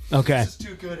Oh. Okay. It's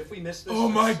too good if we miss this. Oh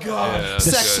my god.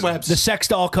 Sex webs. The sex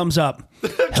doll comes up.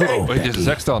 Hello, Wait, there's a Becky.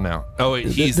 sex doll now. Oh wait,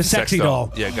 he's the the sex sexy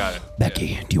doll. Yeah, got it.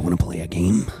 Becky, do you want to play a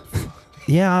game?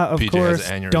 Yeah, of PJ has course.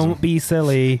 an aneurysm. Don't be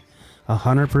silly.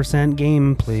 100%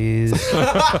 game, please.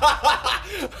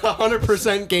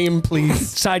 100% game, please.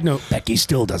 Side note, Becky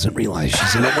still doesn't realize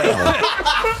she's in a whale.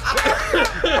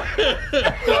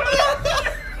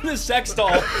 the sex doll.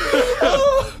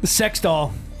 The sex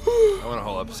doll. I want a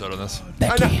whole episode on this.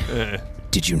 Becky,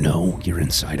 did you know you're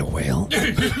inside a whale?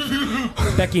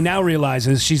 Becky now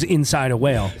realizes she's inside a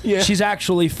whale. Yeah. She's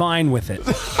actually fine with it.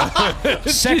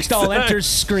 Sex doll enters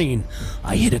screen.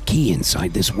 I hid a key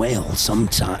inside this whale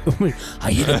sometime.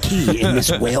 I hid a key in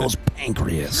this whale's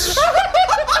pancreas.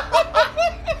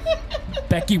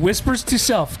 Becky whispers to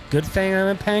self, good thing I'm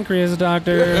a pancreas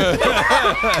doctor.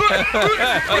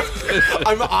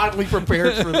 I'm oddly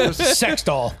prepared for this. Sex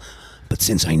doll. But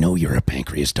since I know you're a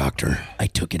pancreas doctor, I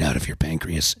took it out of your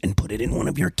pancreas and put it in one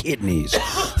of your kidneys.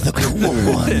 The cool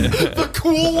one. The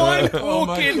cool one? Oh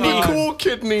my kidney. God. Cool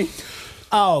kidney.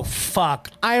 Oh, fuck.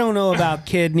 I don't know about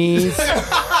kidneys.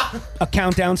 A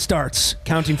countdown starts,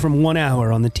 counting from 1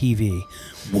 hour on the TV.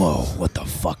 Whoa, what the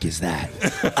fuck is that?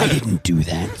 I didn't do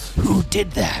that. Who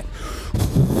did that?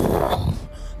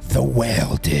 The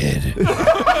whale did.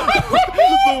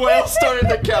 The whale started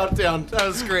the countdown. That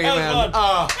was great, man.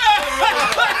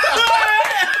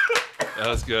 That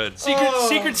was good.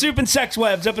 Secret Soup and Sex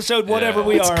Webs, episode whatever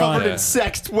we It's are covered on. in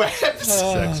sexed webs.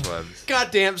 Sex webs. God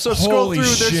damn. So scroll Holy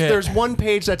through. shit. There's one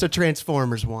page that's a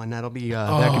Transformers one. That'll be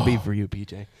that could be for you,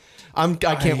 PJ. I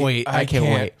can't wait. I can't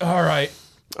wait. All right.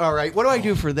 All right. What do I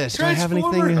do for this? Do I have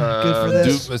anything good for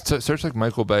Do, this? search like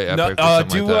Michael Bay No, Epic or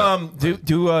something like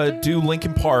that. do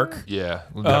Linkin Park. Yeah,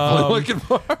 definitely looking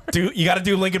for. You got to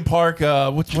do Linkin Park.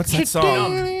 What's that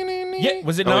song? Yeah,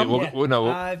 was it Oh, Numb? wait, no.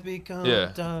 I've become Yeah,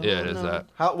 it is that.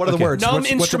 What are the words? Numb What's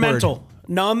the word? instrumental.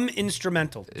 Numb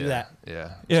instrumental. Do that. Yeah.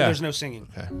 So Yeah. there's no singing.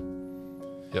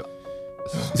 Yep.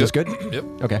 Is this good? Yep.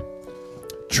 Okay.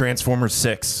 Transformers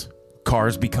 6.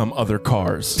 Cars become other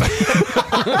cars.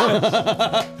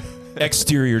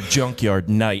 Exterior junkyard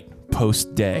night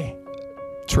post day.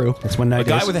 True. That's when A night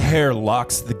guy is. with a hair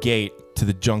locks the gate to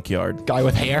the junkyard. Guy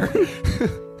with hair.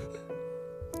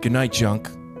 Good night, junk.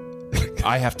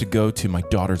 I have to go to my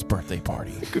daughter's birthday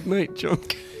party. Good night,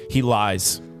 junk. He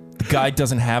lies. The guy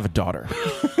doesn't have a daughter.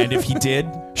 And if he did,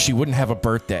 she wouldn't have a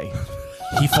birthday.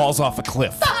 He falls off a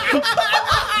cliff.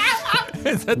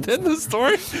 Is that the end of the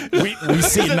story? We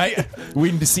see a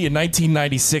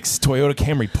 1996 Toyota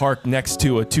Camry parked next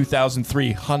to a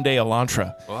 2003 Hyundai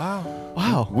Elantra.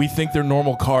 Wow. We think they're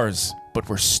normal cars, but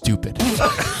we're stupid.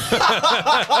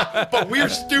 But we're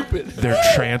stupid. They're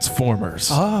Transformers.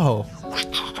 Oh.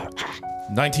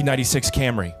 1996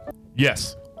 Camry.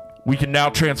 Yes, we can now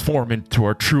transform into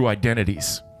our true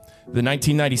identities. The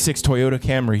 1996 Toyota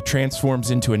Camry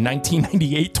transforms into a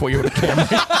 1998 Toyota Camry.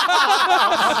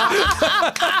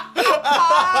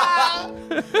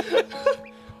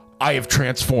 I have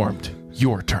transformed.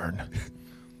 Your turn.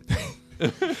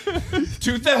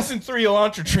 2003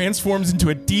 Elantra transforms into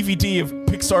a DVD of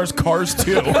Pixar's Cars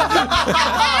 2.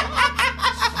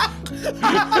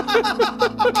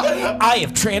 I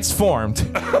have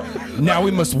transformed. Now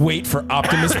we must wait for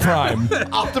Optimus Prime.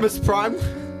 Optimus Prime?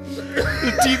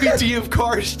 The DVD of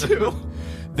Cars 2.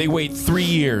 They wait 3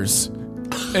 years.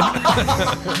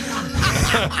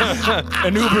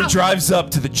 An Uber drives up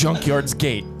to the junkyard's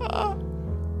gate.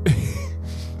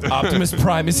 Optimus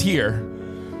Prime is here.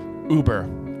 Uber.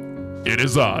 It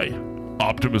is I,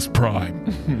 Optimus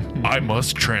Prime. I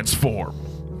must transform.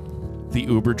 The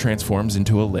Uber transforms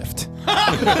into a lift.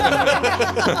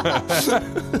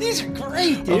 These are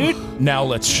great, dude. Now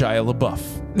let's Shia LaBeouf.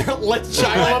 Let's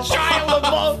Shia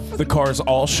LaBeouf. The car's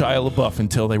all Shia LaBeouf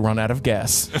until they run out of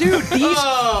gas. Dude,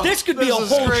 this could be a this is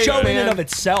whole great, show in man. and of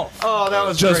itself. Oh, that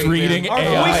was Just great, reading man. Our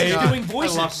AI. voices doing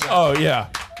voices. I love that. Oh, yeah.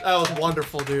 That was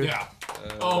wonderful, dude. Yeah.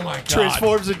 Oh, my God.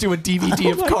 Transforms into a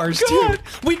DVD of Cars 2.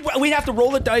 We have to roll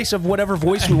the dice of whatever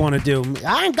voice we want to do.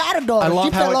 I ain't got a daughter. I love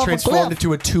She how fell it off a transformed cliff.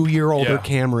 into a 2-year-older Yeah.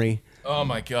 Camry. Oh,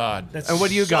 my God. And what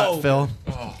do you got, Phil?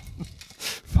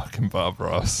 Fucking Bob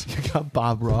Ross. You got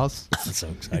Bob Ross. That's so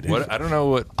exciting. What? I don't know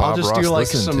what I'll Bob just Ross do, like,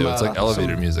 listened some, to. It's like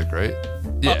elevator music, right?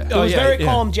 Yeah. It was yeah, very yeah.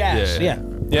 calm jazz. Yeah, Yeah.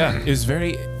 yeah. Yeah, it was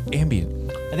very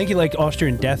ambient. I think he liked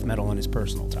Austrian death metal in his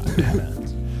personal time.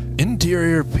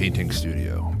 Interior painting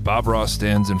studio. Bob Ross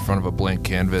stands in front of a blank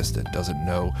canvas that doesn't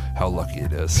know how lucky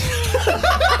it is.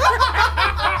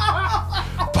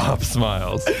 Bob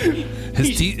smiles.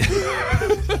 His teeth.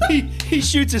 he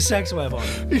shoots a sex web on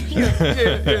him.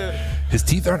 His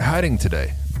teeth aren't hiding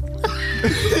today.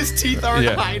 His teeth aren't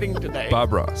Yeah. hiding today.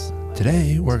 Bob Ross.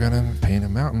 Today we're gonna paint a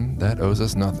mountain that owes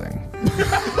us nothing.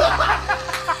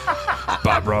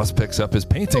 Bob Ross picks up his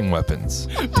painting weapons.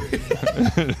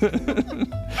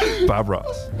 Bob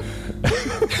Ross.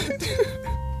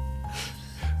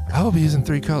 I will be using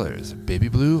 3 colors: baby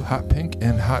blue, hot pink,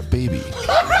 and hot baby.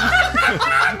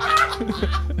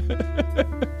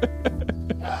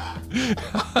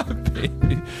 Hot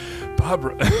baby.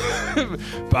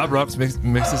 Bob Ross mixes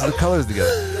the colors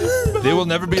together. They will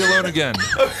never be alone again.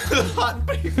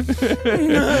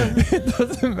 It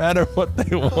doesn't matter what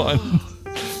they want.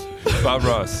 Bob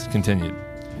Ross continued.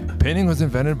 Painting was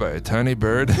invented by a tiny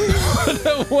bird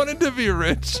that wanted to be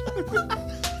rich.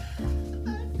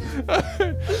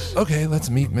 Okay, let's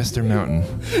meet Mr. Mountain.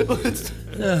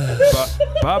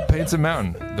 Bob paints a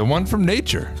mountain, the one from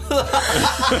nature.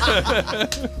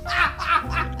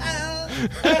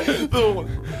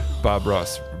 Bob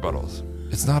Ross rebuttals.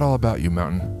 It's not all about you,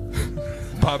 Mountain.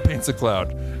 Bob paints a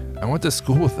cloud. I went to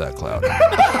school with that cloud.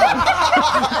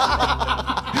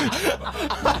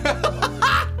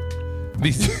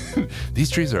 These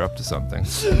trees are up to something,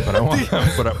 but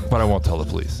I won't tell the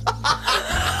police.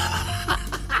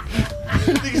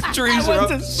 These trees are up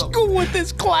to School with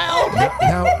this cloud.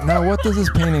 Now, what does this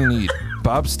painting need?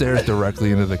 Bob stares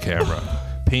directly into the camera.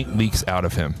 Paint leaks out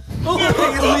of him.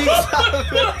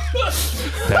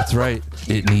 That's right.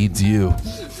 It needs you.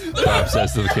 Bob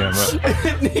says to the camera.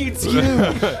 It needs you.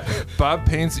 Bob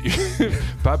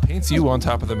paints you on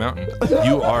top of the mountain.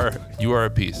 You are a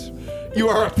piece. You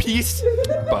are a piece.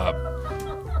 Bob.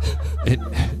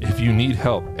 If you need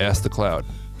help, ask the cloud.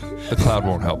 The cloud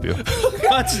won't help you.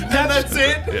 That's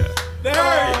it. Yeah.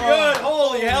 Very good.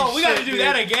 Holy hell. We got to do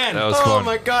that again. That was Oh fun.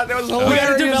 my god, that was We got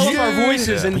hilarious. to develop our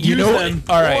voices and use them.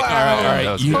 All right,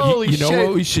 That was good. Holy You know shit.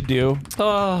 what we should do?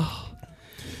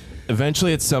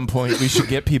 Eventually, at some point, we should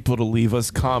get people to leave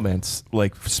us comments,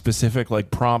 like specific like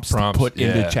prompts to put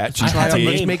yeah. into chat I have a GPT,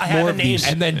 name. make I have more a of name. these.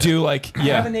 and then do like I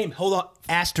have a name. Hold on.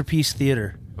 Assterpiece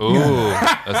Theater. Ooh,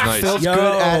 that's nice. Phil's Yo.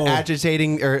 good at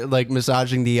agitating or like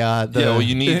massaging the Yeah, well,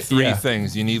 you need three Yeah.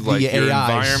 things. You need like The your AIs.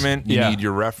 environment, you Yeah. need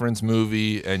your reference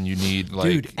movie, and you need like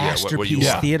Dude, what you Assterpiece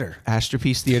want. Theater.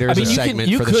 Assterpiece Theater is a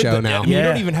segment for the show now. You Yeah.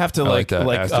 don't even have to I like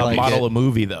like that. I like model it. a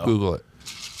movie though. Google it.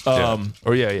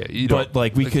 Or yeah. You But don't,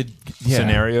 like we could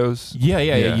scenarios. Yeah.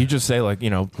 You just say like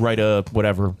write a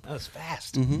whatever. That was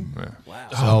fast.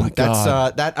 So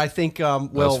that's that. I think we'll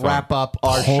fun. wrap up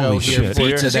our show Holy here shit. for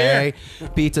Pizza's today.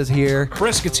 Pizza's here.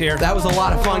 Brisket's here. That was a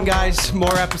lot of fun, guys.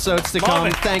 More episodes to come.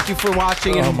 it. Thank you for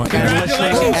watching and my and God.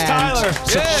 listening. Congratulations, And Tyler.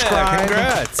 subscribe.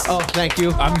 congrats. Oh, thank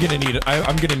you I'm gonna need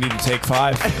to take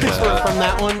 5. from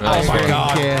that one. Oh my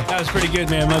God. Yeah. That was pretty good,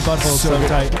 man. My butthole's so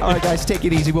tight. All right, guys, take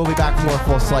it easy. We'll be back for more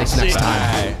Full Slice next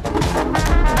time.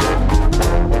 Bye.